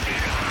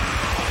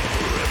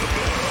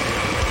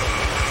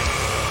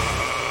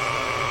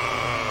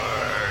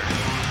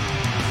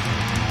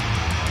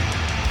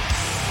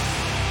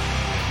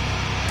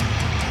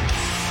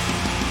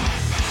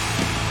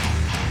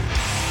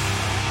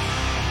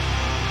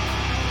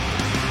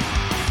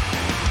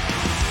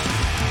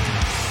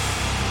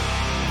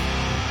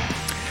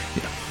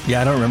 Yeah,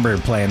 I don't remember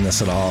playing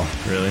this at all.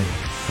 Really?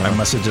 I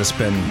must have just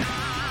been.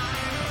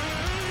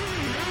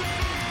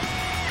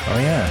 Oh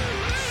yeah.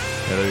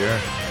 Yeah, there you are.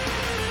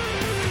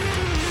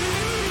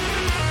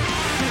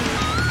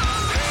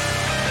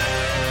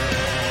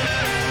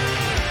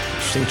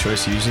 Interesting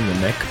choice using the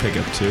neck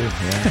pickup too.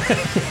 Yeah.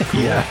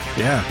 Cool. Yeah.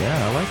 Yeah.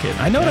 Yeah, I like it.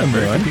 I know what I'm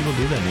very doing. few people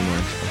do that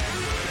anymore.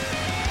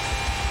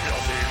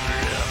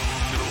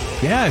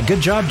 Yeah.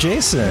 Good job,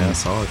 Jason. Yeah,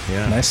 solid.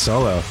 Yeah. Nice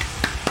solo.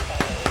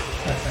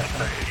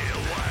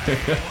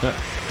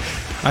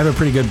 I have a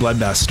pretty good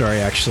Bloodbath story,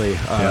 actually.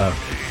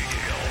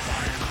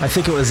 I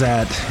think it was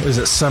at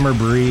Summer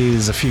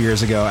Breeze a few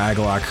years ago.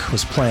 Agalok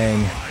was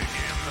playing,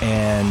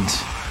 and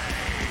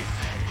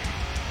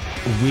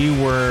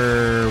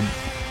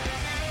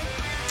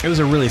it was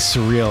a really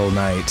surreal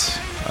night.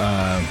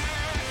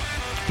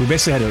 We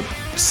basically had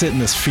to sit in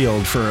this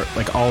field for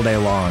like all day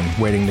long,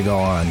 waiting to go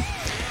on.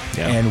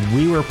 Yeah. And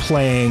we were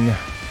playing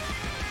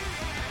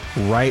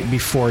right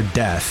before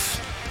Death.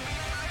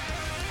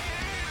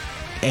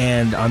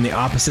 And on the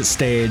opposite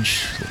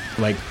stage,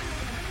 like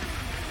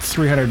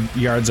 300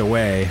 yards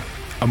away,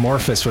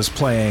 Amorphous was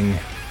playing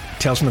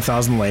Tales from a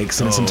Thousand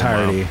Lakes in its Oh,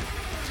 entirety. wow.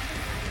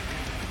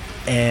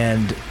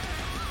 And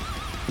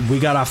we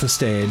got off the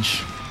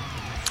stage,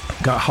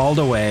 got hauled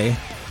away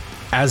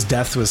as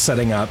Death was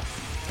setting up.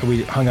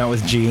 We hung out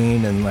with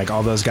Gene and like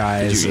all those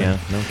guys. Yeah,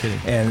 no kidding.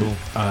 And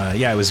Cool.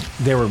 yeah,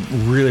 they were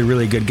really,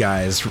 really good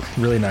guys,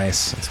 really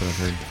nice. That's what I've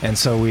heard. And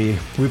so we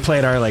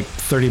played our like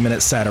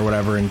 30-minute set or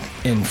whatever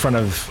in front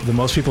of the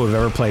most people we've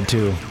ever played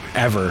to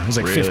ever. It was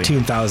like Really?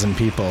 15,000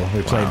 people we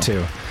Wow. played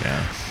to.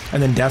 Yeah.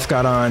 And then Death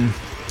got on.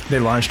 They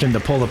launched into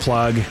Pull the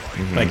Plug.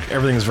 Mm-hmm. Like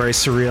everything was very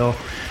surreal.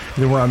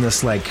 Then we're on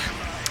this like,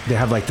 they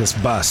have like this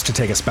bus to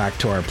take us back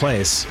to our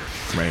place.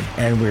 Right.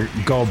 And we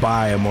go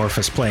by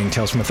Amorphous playing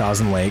Tales from a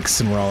Thousand Lakes,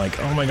 and we're all like,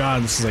 oh my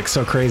God, this is like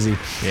so crazy.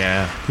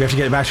 Yeah. We have to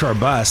get back to our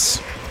bus.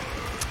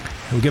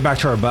 We get back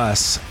to our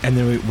bus, and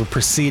then we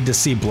proceed to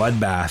see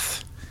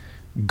Bloodbath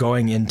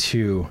going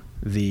into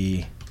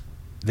they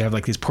have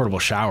like these portable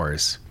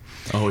showers.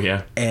 Oh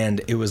yeah. And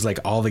it was like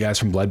all the guys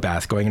from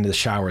Bloodbath going into the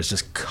showers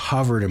just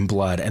covered in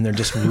blood, and they're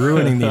just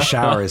ruining these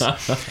showers.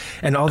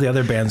 And all the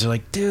other bands are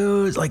like,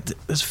 dude, like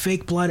there's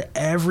fake blood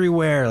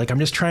everywhere. Like I'm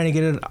just trying to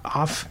get it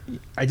off.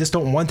 I just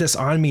don't want this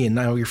on me, and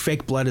now your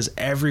fake blood is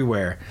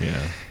everywhere.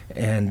 Yeah.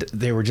 And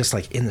they were just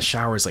like in the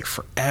showers like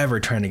forever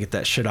trying to get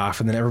that shit off,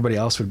 and then everybody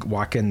else would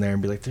walk in there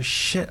and be like, there's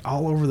shit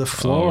all over the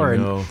floor. Oh,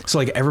 no. And so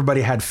like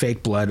everybody had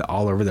fake blood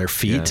all over their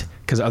feet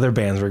because other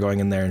bands were going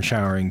in there and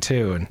showering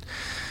too, and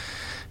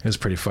it was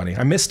pretty funny.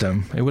 I missed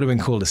them. It would have been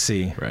cool to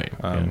see. Right.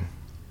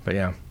 But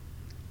yeah,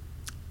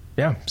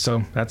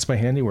 so that's my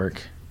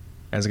handiwork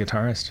as a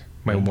guitarist,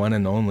 my one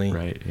and only.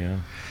 Right. Yeah.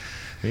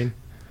 I mean,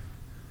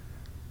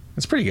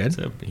 it's pretty good.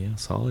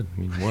 Solid. I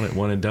mean,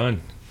 one and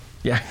done.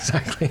 Yeah,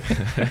 exactly.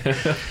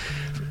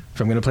 If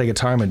I'm going to play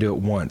guitar, I'm going to do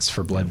it once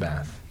for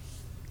Bloodbath.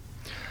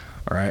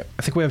 All right.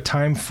 I think we have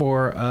time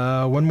for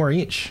one more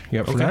each.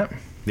 You up for that?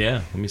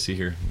 Yeah. Let me see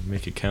here.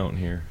 Make it count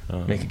here.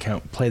 Make it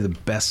count. Play the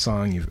best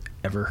song you've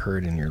ever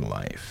heard in your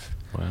life.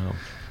 Wow.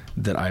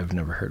 That I've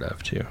never heard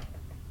of, too.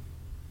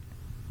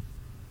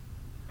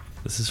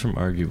 This is from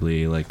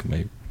arguably like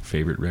my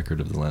favorite record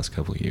of the last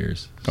couple of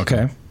years. So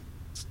Okay.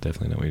 it's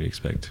definitely not what you'd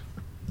expect.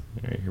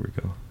 All right, here we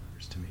go.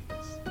 To me,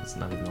 it's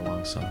not even a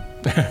long song.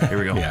 Here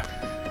we go. Yeah.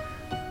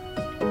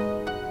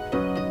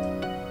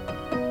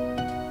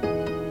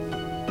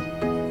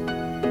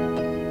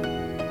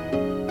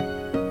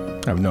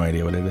 I have no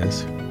idea what it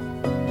is.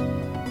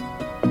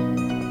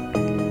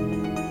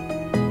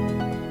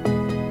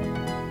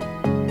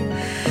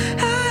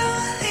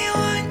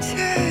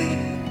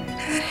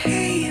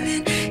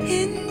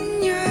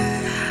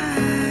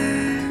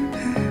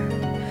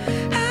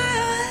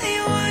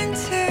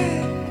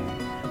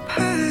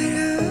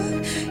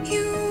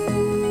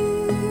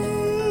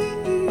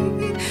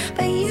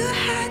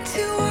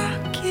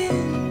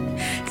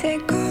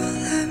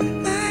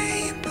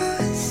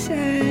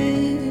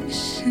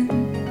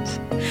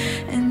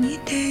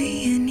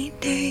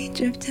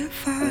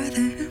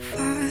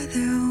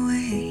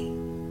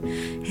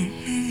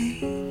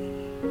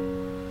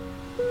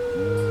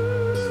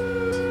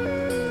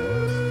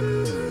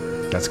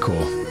 That's cool.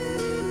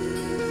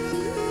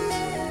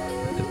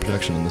 The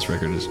production on this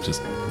record is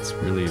just, it's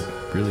really,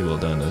 really well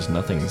done.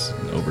 Nothing's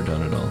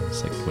overdone at all.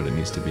 It's like what it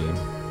needs to be.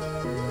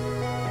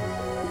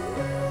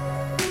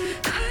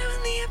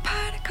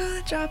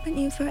 Dropping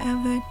you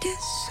forever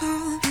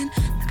dissolving.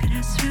 Look at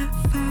us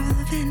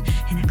revolving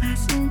in a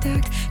glass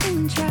intact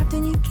and trapped,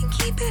 and you can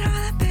keep it all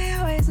at bay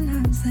always. And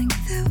I was like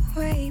the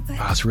way, but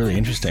it's really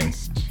interesting.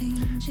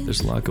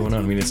 There's a lot going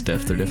on. I mean, they're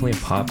definitely a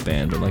pop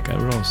band, but like I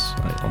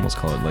almost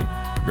call it like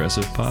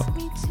progressive pop.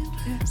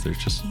 There's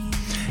just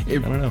I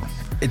don't know.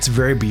 It's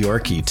very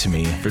Bjorky to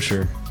me, for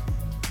sure.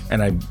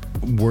 And I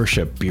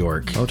worship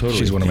Bjork. Oh, totally.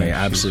 She's one of my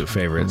absolute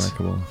favorites.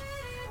 Remarkable.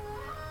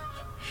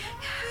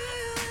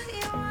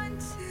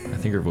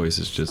 I think her voice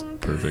is just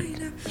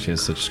perfect. She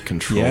has such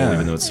control,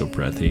 even though it's so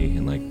breathy.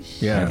 And like,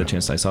 I had the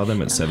chance. I saw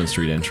them at 7th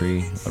Street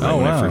Entry when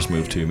I first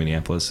moved to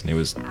Minneapolis, and it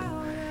was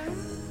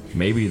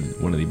maybe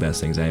one of the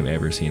best things I've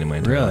ever seen in my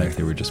entire life.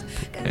 They were just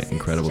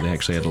incredible. They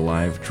actually had a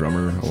live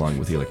drummer along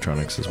with the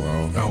electronics as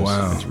well.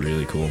 Wow. It was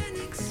really cool.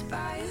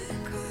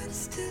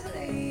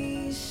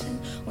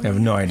 I have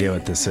no idea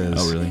what this is.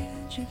 Oh, really?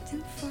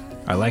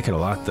 I like it a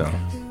lot, though.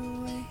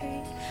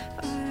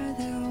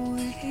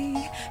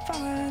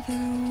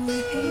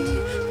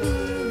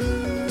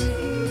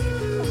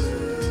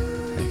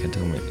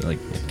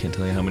 I can't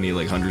tell you how many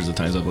hundreds of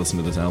times I've listened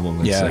to this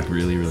album. It's like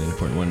really, really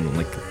important one.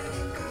 Like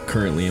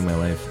currently in my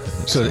life.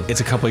 So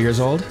it's a couple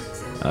years old.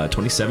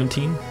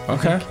 2017.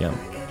 Okay. Yeah.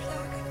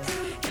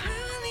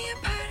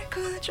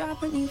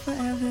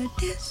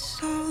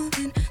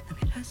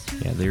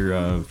 Yeah,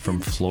 they're from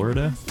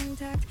Florida.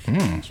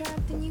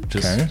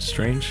 Just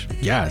strange.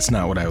 Yeah, it's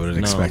not what I would have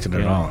expected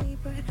at all.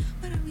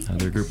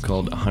 They're a group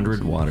called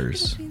 100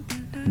 Waters.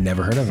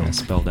 Never heard of them.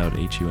 Spelled out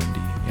HUND.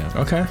 Yeah.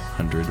 Okay.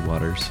 100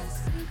 Waters.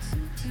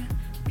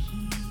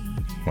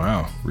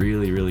 Wow.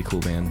 Really, really cool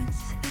band.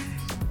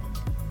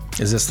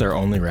 Is this their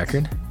only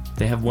record?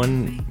 They have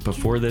one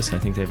before this. I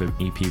think they have an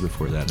EP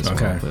before that as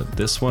well. But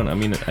this one, I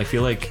mean, I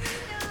feel like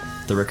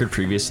the record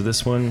previous to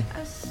this one,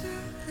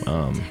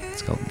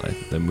 it's called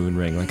The Moon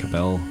Rang Like a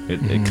Bell.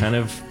 It kind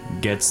of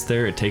gets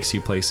there. It takes you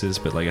places.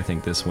 But like I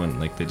think this one,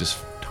 like they just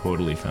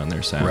totally found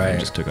their sound and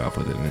just took off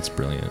with it. And it's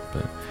brilliant.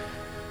 But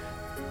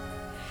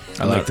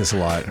I like this a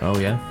lot. Oh,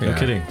 yeah? No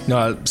kidding.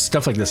 No,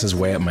 stuff like this is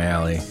way up my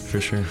alley.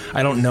 For sure.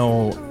 I don't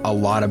know a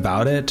lot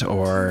about it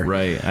or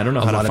I don't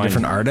know a how lot to of find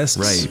different artists.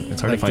 Right.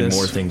 It's hard like to find this.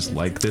 more things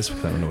like this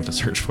because I don't know what to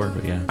search for,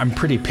 but yeah. I'm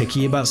pretty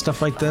picky about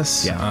stuff like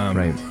this. Yeah,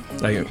 right.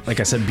 Like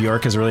I said,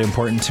 Bjork is really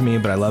important to me,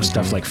 but I love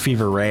stuff like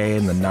Fever Ray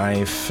and The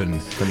Knife. And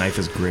The Knife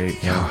is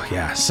great. Yeah. Oh,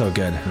 yeah, so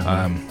good.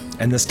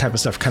 And this type of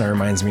stuff kind of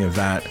reminds me of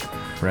that.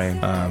 Right.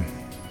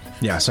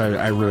 Yeah, so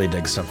I really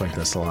dig stuff like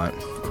this a lot.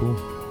 Cool.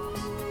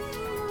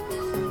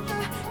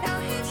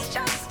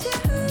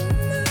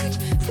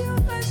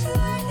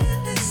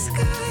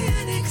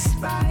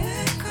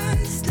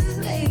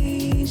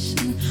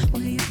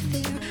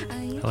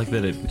 I like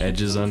that it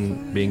edges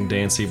on being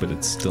dancey, but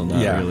it's still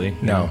not really.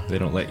 No. They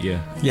don't let you.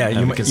 Yeah,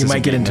 you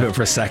might get into it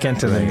for a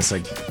second and then it's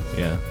like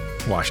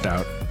washed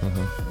out.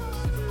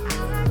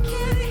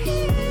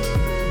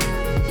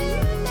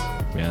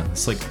 Yeah,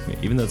 it's like,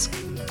 even though it's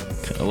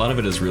a lot of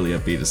it is really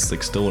upbeat. It's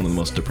like still one of the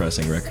most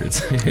depressing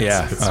records.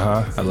 Yeah,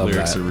 I love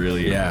lyrics that. are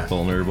really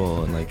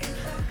vulnerable and like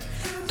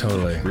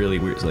Totally. really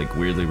weird, like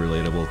weirdly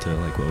relatable to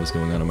like what was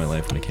going on in my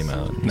life when it came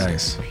out. And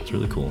Nice. It's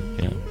really cool.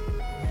 Yeah.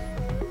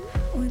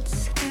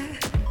 What's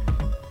that?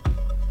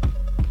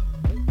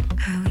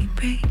 Are we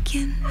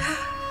breaking up?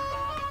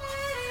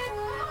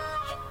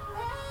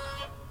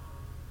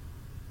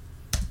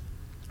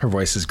 Her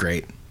voice is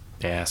great.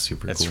 Yeah,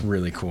 super That's cool.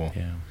 really cool.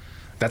 Yeah.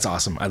 That's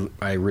awesome.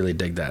 I really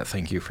dig that.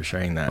 Thank you for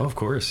sharing that. Oh, of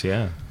course.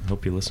 Yeah. I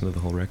hope you listen to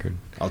the whole record.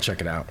 I'll check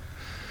it out.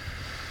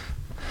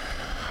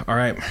 All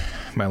right,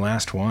 my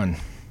last one.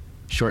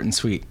 Short and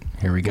sweet.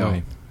 Here we go.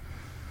 Boy.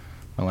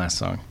 My last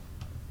song.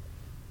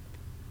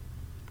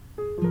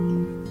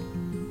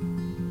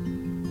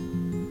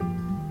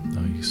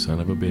 Oh, you son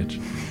of a bitch.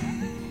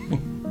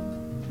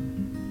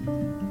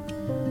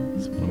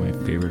 It's one of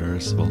my favorite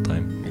artists of all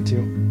time. Me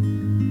too.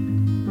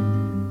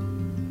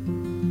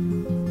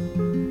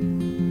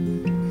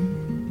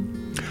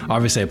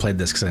 Obviously, I played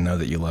this because I know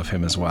that you love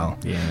him as well.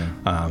 Yeah.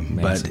 But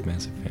Massive fan.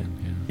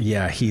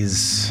 Yeah. yeah,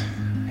 he's,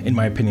 in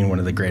my opinion, one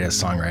of the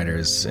greatest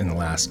songwriters in the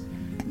last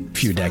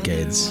few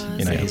decades.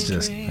 You know, Yeah. he's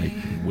just, I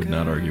would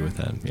not argue with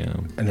that. Yeah.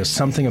 and there's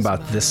something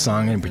about this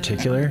song in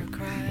particular,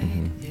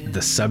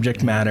 the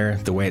subject matter,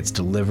 the way it's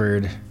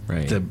delivered,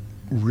 Right. the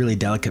really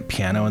delicate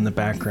piano in the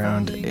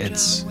background. It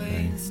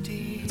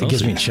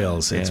gives me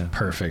chills. It's Yeah.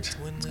 perfect.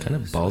 It's kind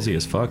of ballsy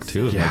as fuck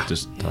too. Yeah. Like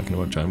just talking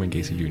about John Wayne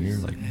Gacy Jr.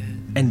 Like,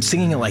 And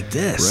singing it like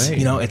this, Right.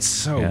 you know, it's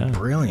so Yeah.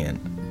 brilliant.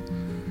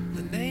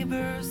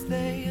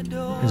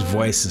 His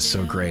voice is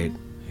so great.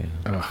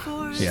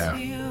 yeah, Yeah.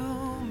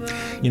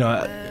 You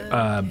know,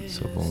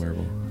 so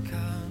vulnerable.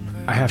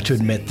 I have to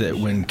admit that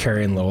when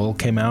Carrie and Lowell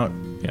came out,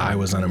 Yeah. I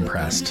was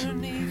unimpressed.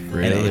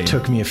 Really? And it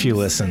took me a few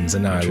listens,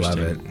 and now I love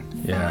it. Interesting.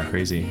 Yeah.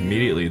 Crazy.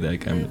 Immediately,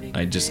 like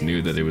I just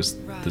knew that it was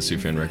the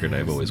Sufjan record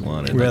I've always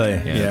wanted. Really?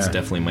 Like, yeah, Yeah. it's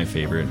definitely my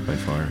favorite by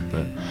far.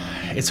 But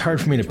It's hard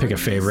for me to pick a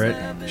favorite,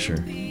 sure.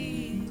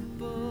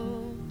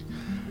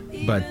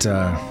 but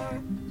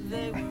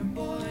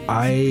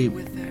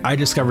I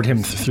discovered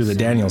him through the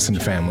Danielson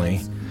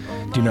family.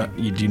 Do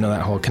you know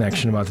that whole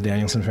connection about the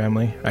Danielson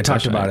family? I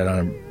talked about it on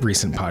a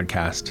recent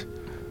podcast.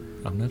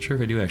 I'm not sure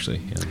if I do actually.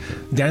 Yeah.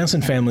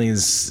 Danielson family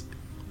is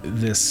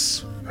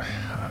this.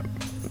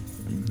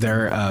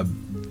 They're a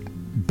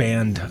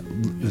band.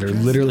 They're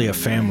literally a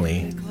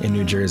family in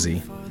New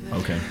Jersey,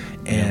 Okay.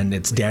 and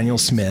it's Daniel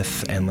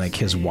Smith and like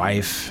his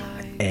wife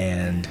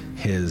and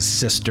his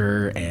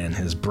sister and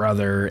his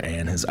brother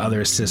and his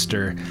other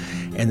sister,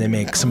 and they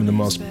make some of the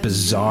most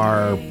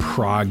bizarre,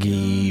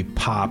 proggy,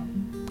 pop,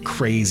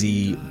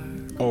 crazy,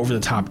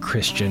 over-the-top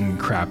Christian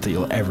crap that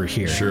you'll ever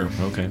hear. Sure.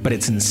 Okay. But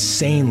it's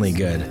insanely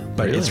good,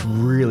 but Really? it's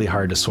really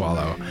hard to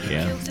swallow.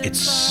 yeah. It's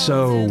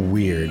so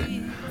weird.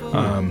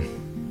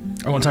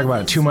 I won't talk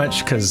about it too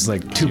much because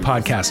like two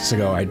podcasts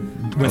ago I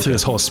went through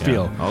this whole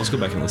spiel. Yeah. I'll just go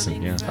back and listen.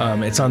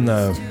 Yeah. It's on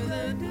the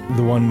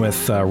one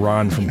with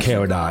Ron from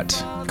KO Dot,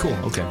 Cool.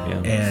 Okay.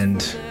 Yeah.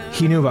 and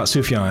he knew about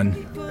Sufjan.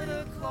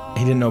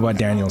 He didn't know about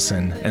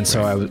Danielson, and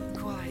so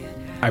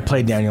I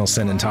played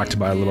Danielson and talked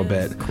about it a little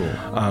bit. Cool.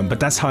 But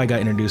that's how I got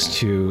introduced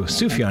to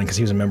Sufjan, because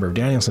he was a member of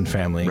Danielson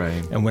family.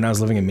 Right. And when I was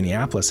living in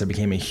Minneapolis, I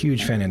became a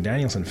huge fan of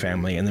Danielson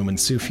family. And then when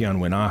Sufjan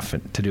went off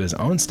to do his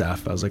own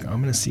stuff, I was like,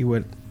 I'm going to see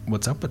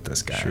what's up with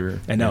this guy. Sure.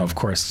 And now, Yeah. of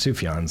course,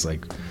 Sufjan's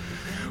like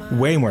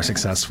way more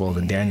successful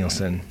than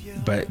Danielson.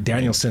 But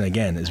Danielson,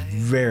 again, is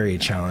very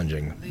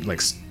challenging.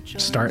 Like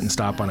start and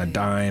stop on a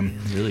dime.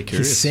 Really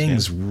curious, He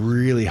sings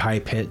really high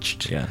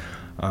pitched. Yeah.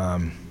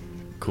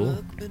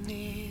 Cool.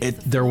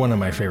 They're one of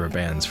my favorite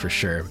bands for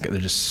sure. They're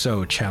just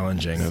so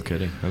challenging. No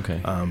kidding. Okay.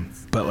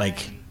 But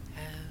like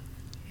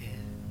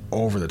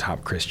over the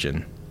top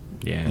Christian.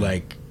 yeah.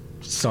 Like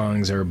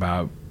songs are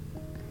about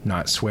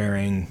not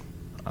swearing.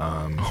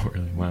 Oh,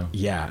 really? Wow.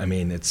 Yeah, I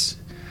mean it's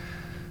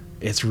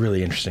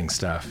really interesting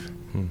stuff.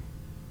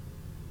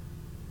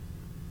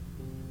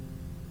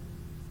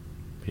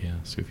 Yeah.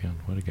 Sufjan,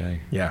 what a guy.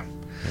 Yeah.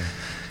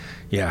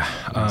 Yeah.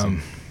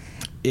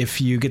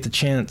 If you get the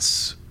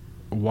chance,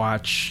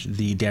 watch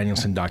the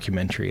Danielson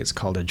documentary. It's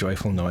called A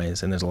Joyful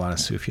Noise, and there's a lot of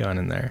Sufjan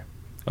in there.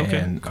 Okay.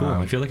 And, cool.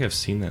 I feel like I've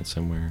seen that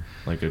somewhere.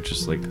 Like I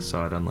just like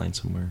saw it online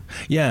somewhere.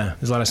 Yeah,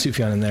 there's a lot of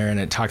Sufjan in there, and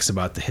it talks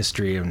about the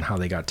history and how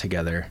they got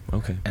together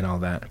Okay. and all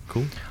that.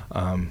 Cool.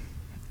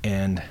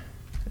 And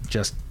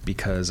just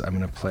because I'm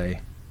going to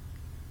play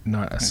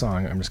not a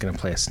song, I'm just going to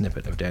play a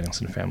snippet of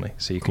Danielson Family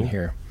so you can Cool.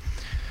 hear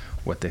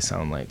what they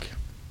sound like.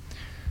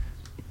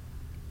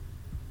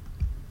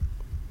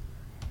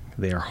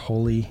 They are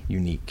wholly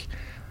unique.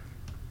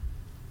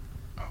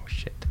 Oh,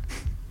 shit.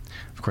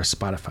 Of course,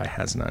 Spotify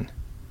has none.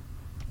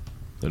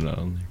 They're not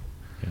on there.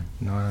 Yeah.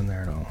 Not on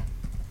there at all.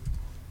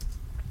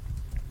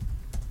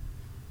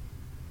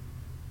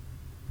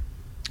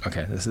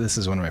 Okay, this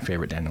is one of my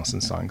favorite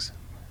Danielson songs.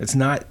 It's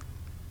not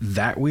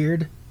that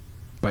weird,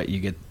 but you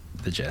get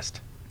the gist.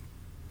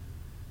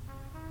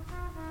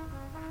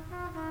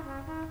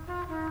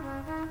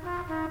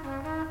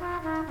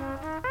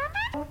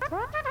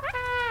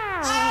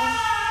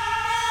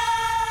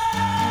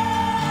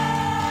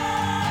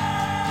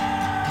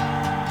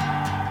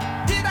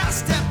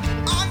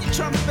 step on your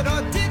trumpet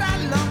or did I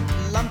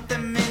lump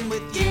them in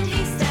with you? Did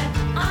he step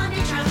on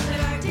your trumpet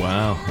or did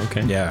Wow.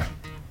 Okay. Yeah.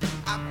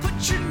 I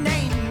put your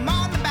name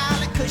on the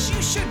ballot cause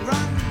you should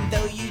run,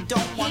 though you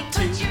don't he want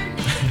put to. your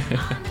name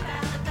on the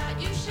ballot? Thought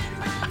you should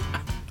run.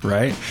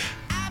 Right?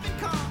 I've been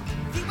called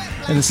the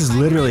wet And this is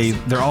black literally,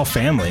 person. they're all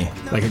family,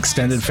 like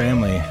extended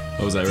family.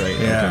 Oh, is that right?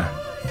 Yeah.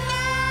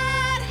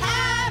 Not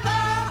have a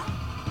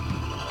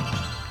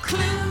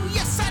clue.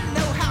 Yes, I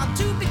know how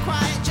to be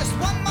quiet. Just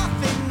one more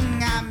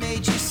thing, I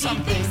made you He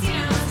something. thinks he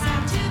knows how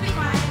to be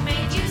quiet,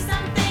 made you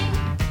something.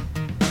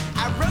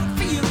 I wrote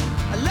for you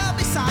a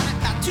lovely sonnet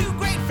about two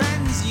great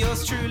friends,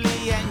 yours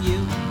truly and you.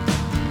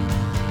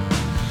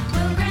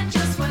 We'll grant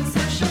just one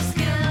social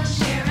skill,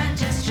 share a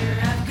gesture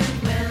of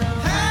goodwill.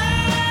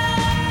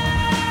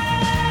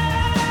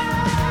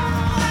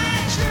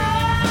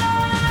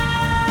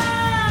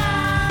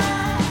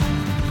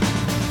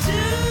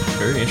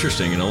 Very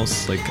interesting and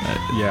almost like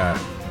Yeah.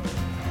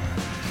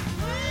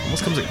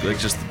 almost comes like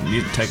just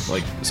tech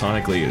like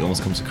sonically it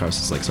almost comes across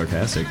as like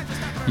sarcastic.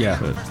 Yeah.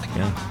 But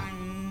yeah.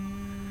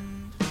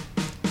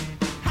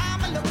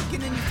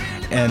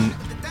 And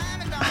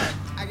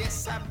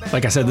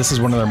like I said, this is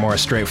one of their more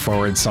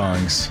straightforward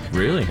songs.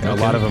 Really? A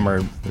lot of them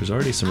are, There's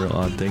already some real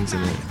odd things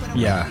in it.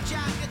 yeah.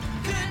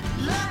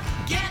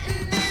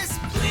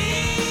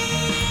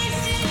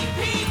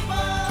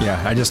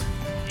 Yeah,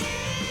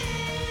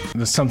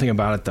 there's something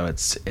about it though.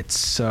 It's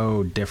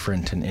so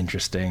different and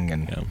interesting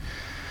and Yeah.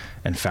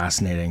 and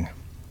fascinating.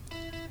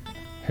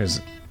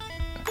 Here's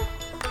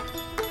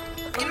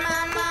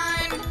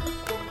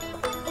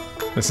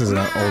this is an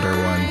older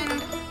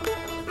one.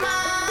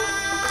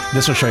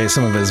 This will show you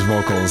some of his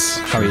vocals,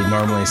 how he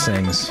normally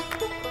sings.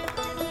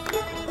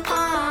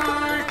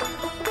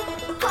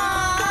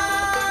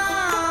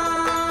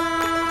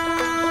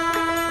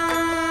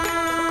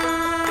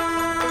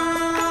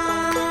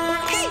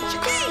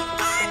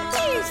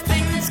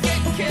 Thing that's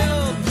getting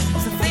killed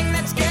is the thing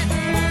that's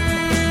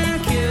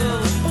getting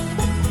killed.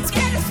 It's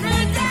getting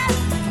smoothed out.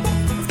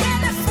 It's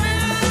getting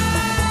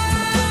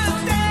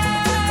smoothed out.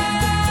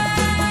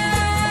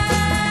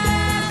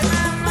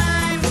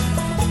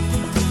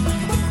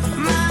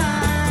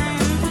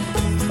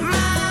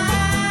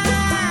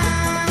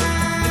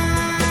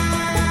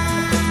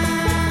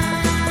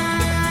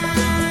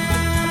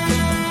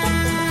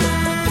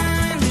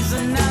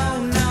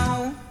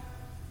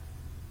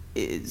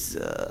 Is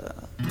a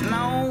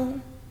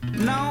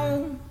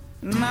no.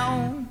 Is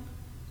no,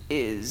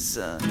 is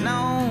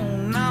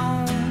no,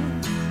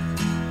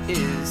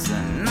 is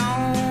no.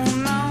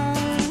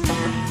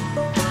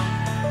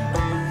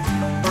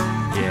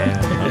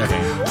 Yeah.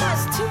 Okay.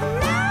 What's to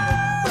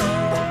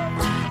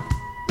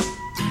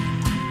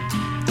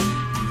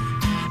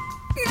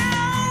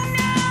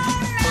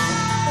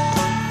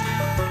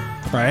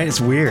Right?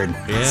 It's weird.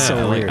 Yeah. It's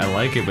so weird. I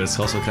like it, but it's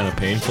also kind of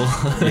painful.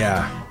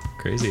 Yeah.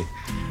 Crazy.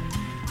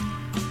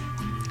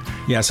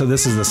 Yeah, so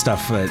this is the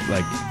stuff that,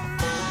 like,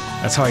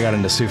 that's how I got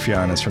into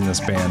Sufjan, is from this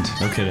band.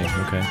 No kidding.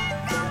 Okay.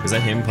 Is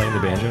that him playing the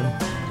banjo?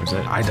 Or is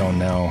that? I don't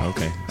know.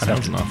 Okay. I'd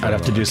have Sounds an awful to, I'd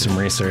have to lot do like some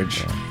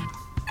research.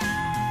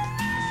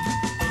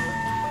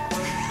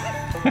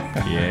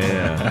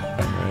 Yeah.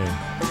 Right.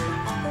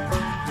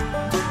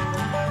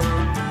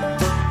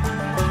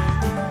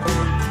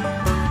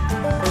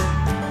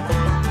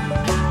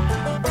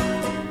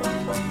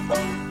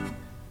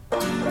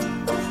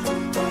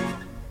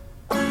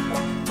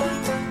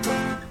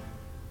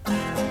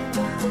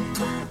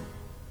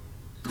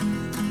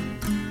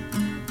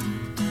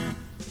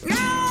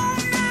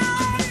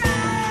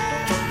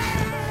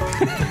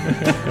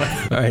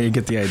 All right, you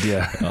get the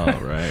idea. All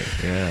right.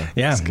 Yeah.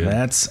 Yeah, That's good.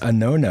 that's A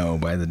No-No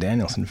by the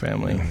Danielson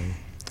Family. Mm-hmm.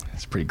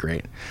 It's pretty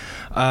great.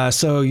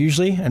 So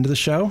usually, end of the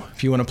show,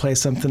 if you want to play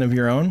something of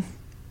your own,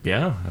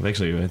 Yeah. I think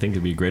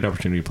it'd be a great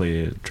opportunity to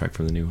play a track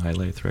from the new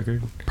Highlights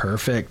record.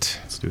 perfect.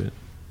 Let's do it.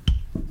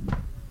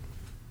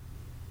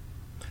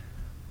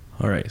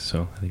 All right,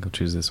 so I think I'll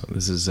choose this one.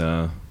 This is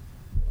the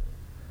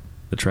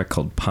track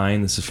called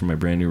Pine. This is from my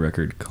brand new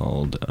record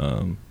called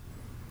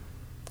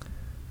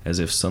As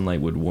If Sunlight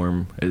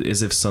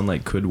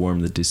Could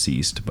Warm the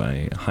Deceased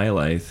by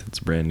Highlight. It's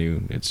brand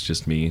new. It's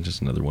just me,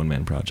 just another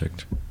one-man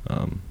project.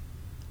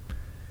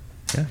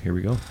 Yeah, here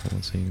we go. I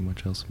won't say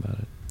much else about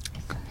it.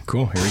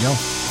 Cool, here we go.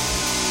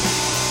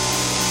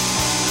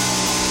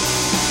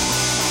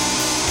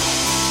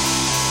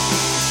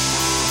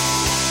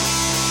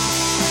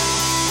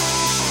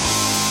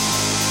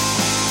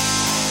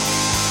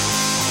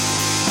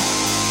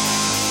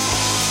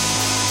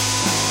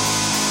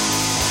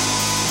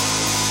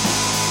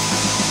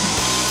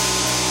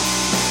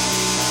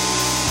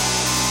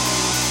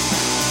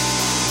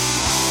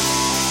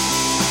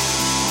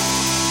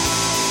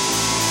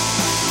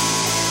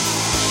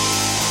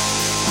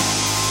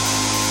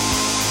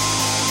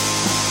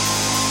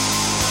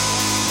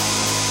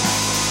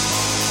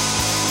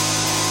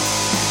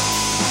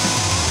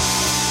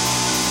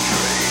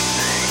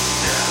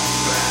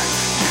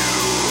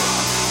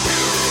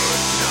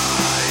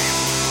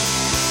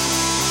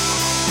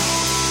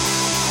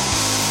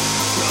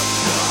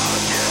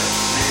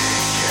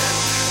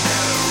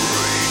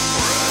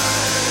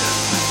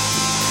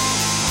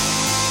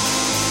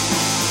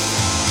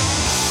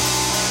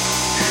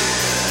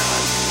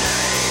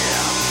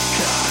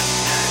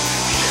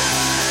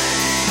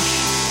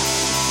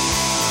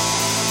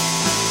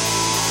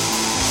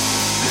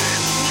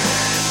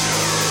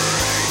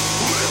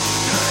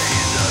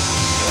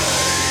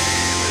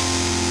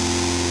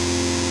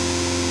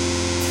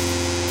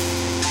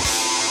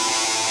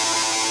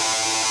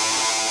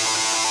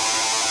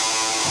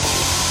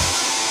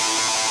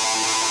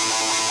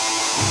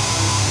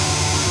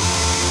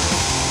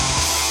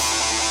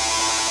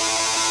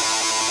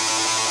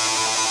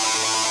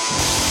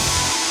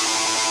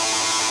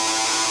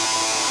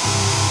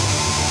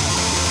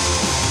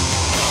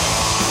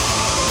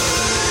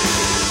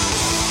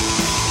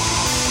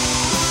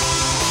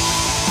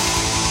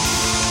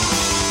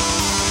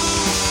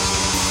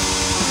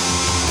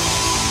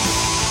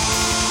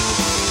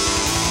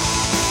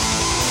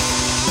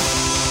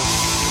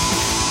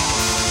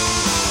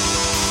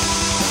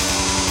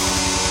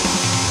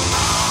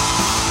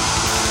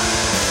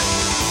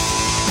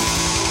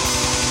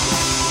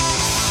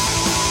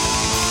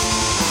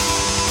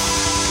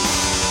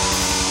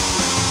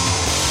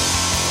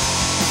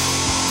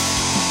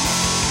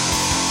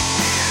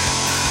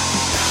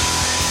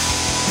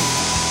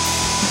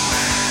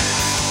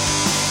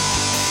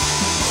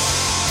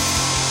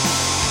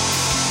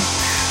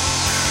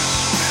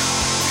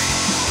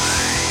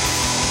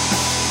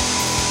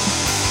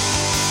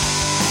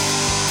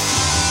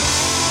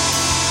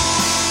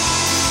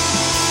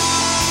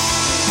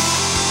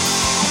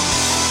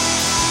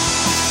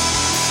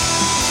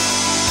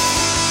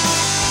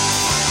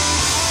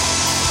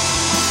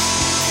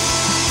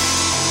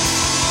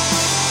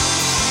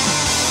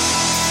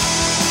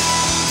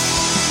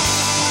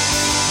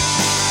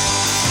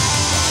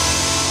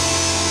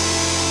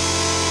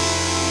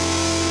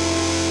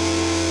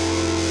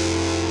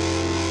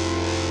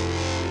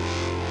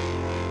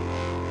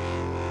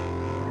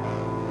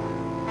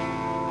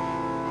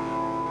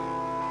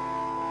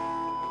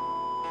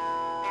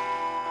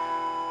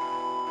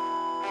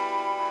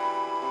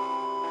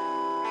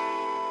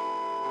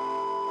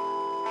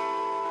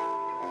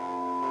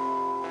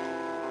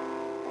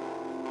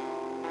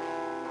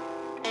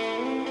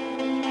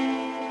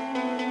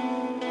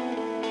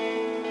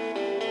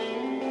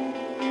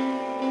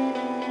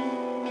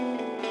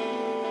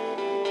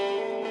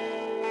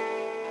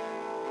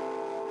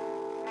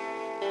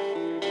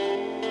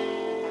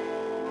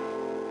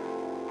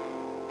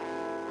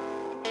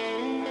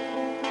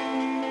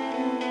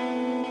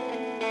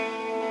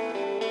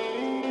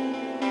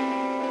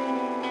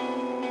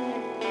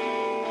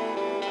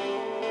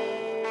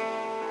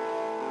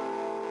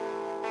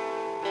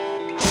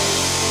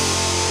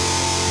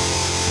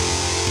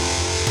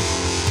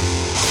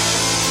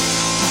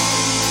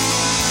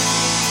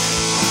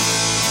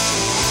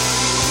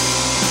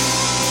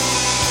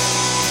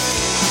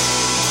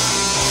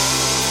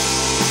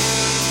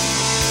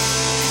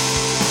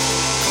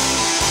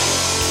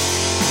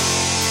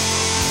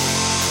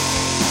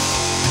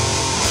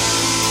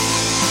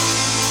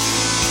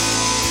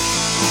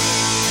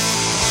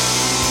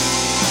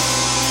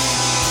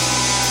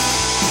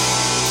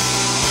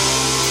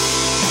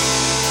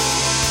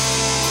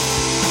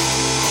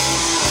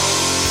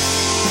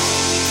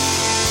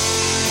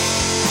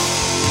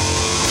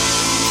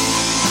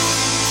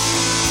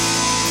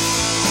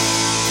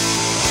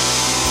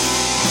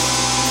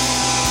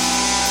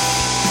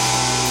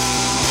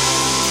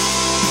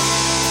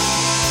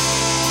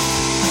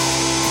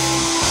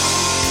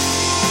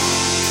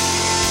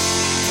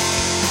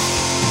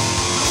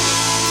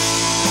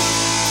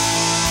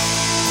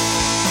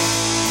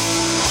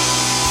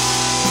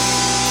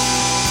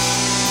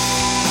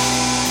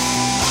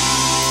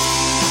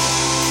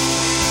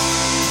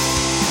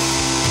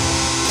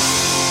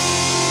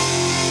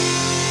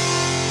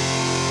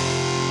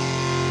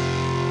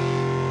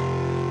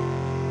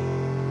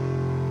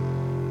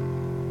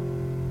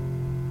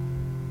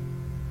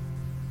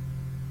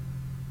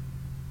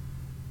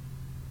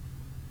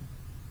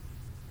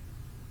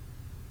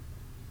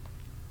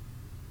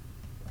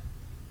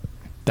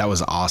 That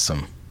was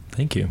awesome.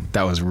 Thank you.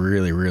 That was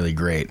really, really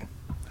great.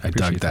 I dug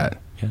appreciate that.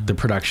 that. Yeah. The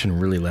production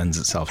really lends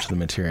itself to the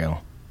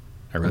material.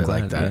 I really I'm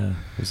like glad, that. Yeah.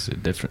 It's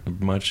a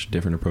much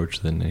different approach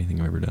than anything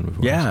I've ever done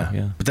before. Yeah. so,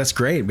 yeah. But that's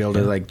great. Be able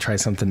to Yeah. like try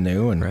something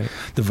new, and Right.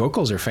 the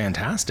vocals are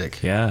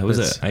fantastic. Yeah,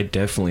 That's- I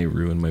definitely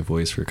ruined my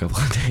voice for a couple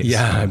of days.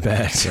 Yeah, I so,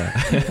 bet.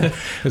 yeah.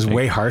 It was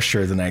way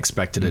harsher than I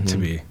expected it to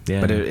be. Mhm.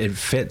 Yeah. But it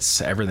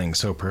fits everything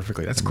so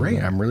perfectly. That's great.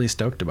 Mhm. I'm really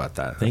stoked about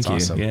that. Thank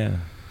That's you. awesome. Yeah.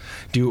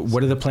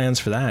 What are the plans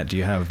for that? Do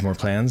you have more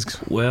plans?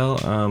 Well,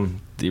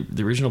 the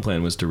original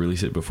plan was to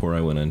release it before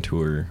I went on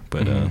tour,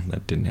 but Mhm.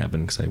 that didn't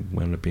happen because I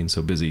wound up being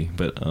so busy.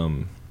 But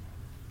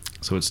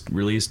so it's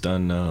released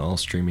on all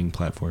streaming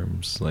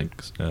platforms like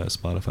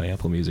Spotify,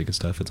 Apple Music, and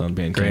stuff. It's on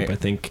Bandcamp. Great. I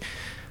think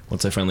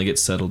once I finally get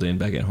settled in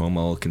back at home,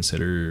 I'll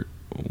consider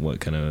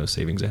what kind of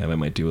savings I have. I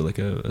might do like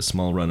a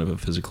small run of a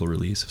physical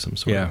release of some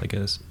sort, Yeah. like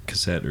a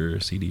cassette or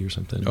a CD or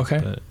something. Okay.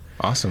 But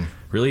Awesome.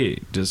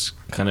 really, just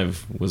kind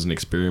of was an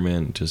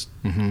experiment. Just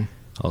Mm-hmm.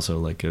 also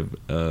like an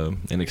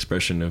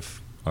expression of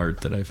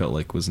art that I felt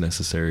like was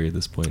necessary at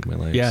this point in my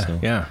life. Yeah. so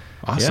Yeah.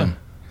 Awesome. Yeah.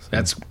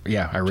 That's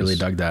I really Just-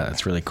 dug that.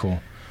 That's really cool.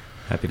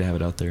 happy to have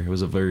it out there. It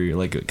was a very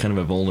kind of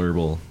a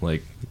vulnerable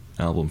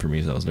album for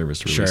me, so I was nervous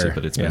to release Sure, it,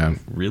 but it's yeah. been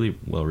really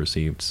well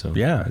received. So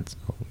Yeah. it's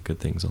all good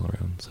things all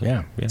around. So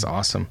Yeah. It's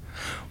awesome.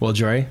 Well,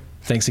 Joy,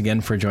 thanks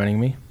again for joining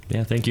me.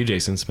 Yeah, thank you,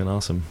 Jason. It's been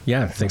awesome.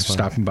 Yeah. Thanks for fun.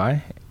 stopping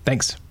by.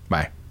 Thanks.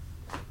 Bye.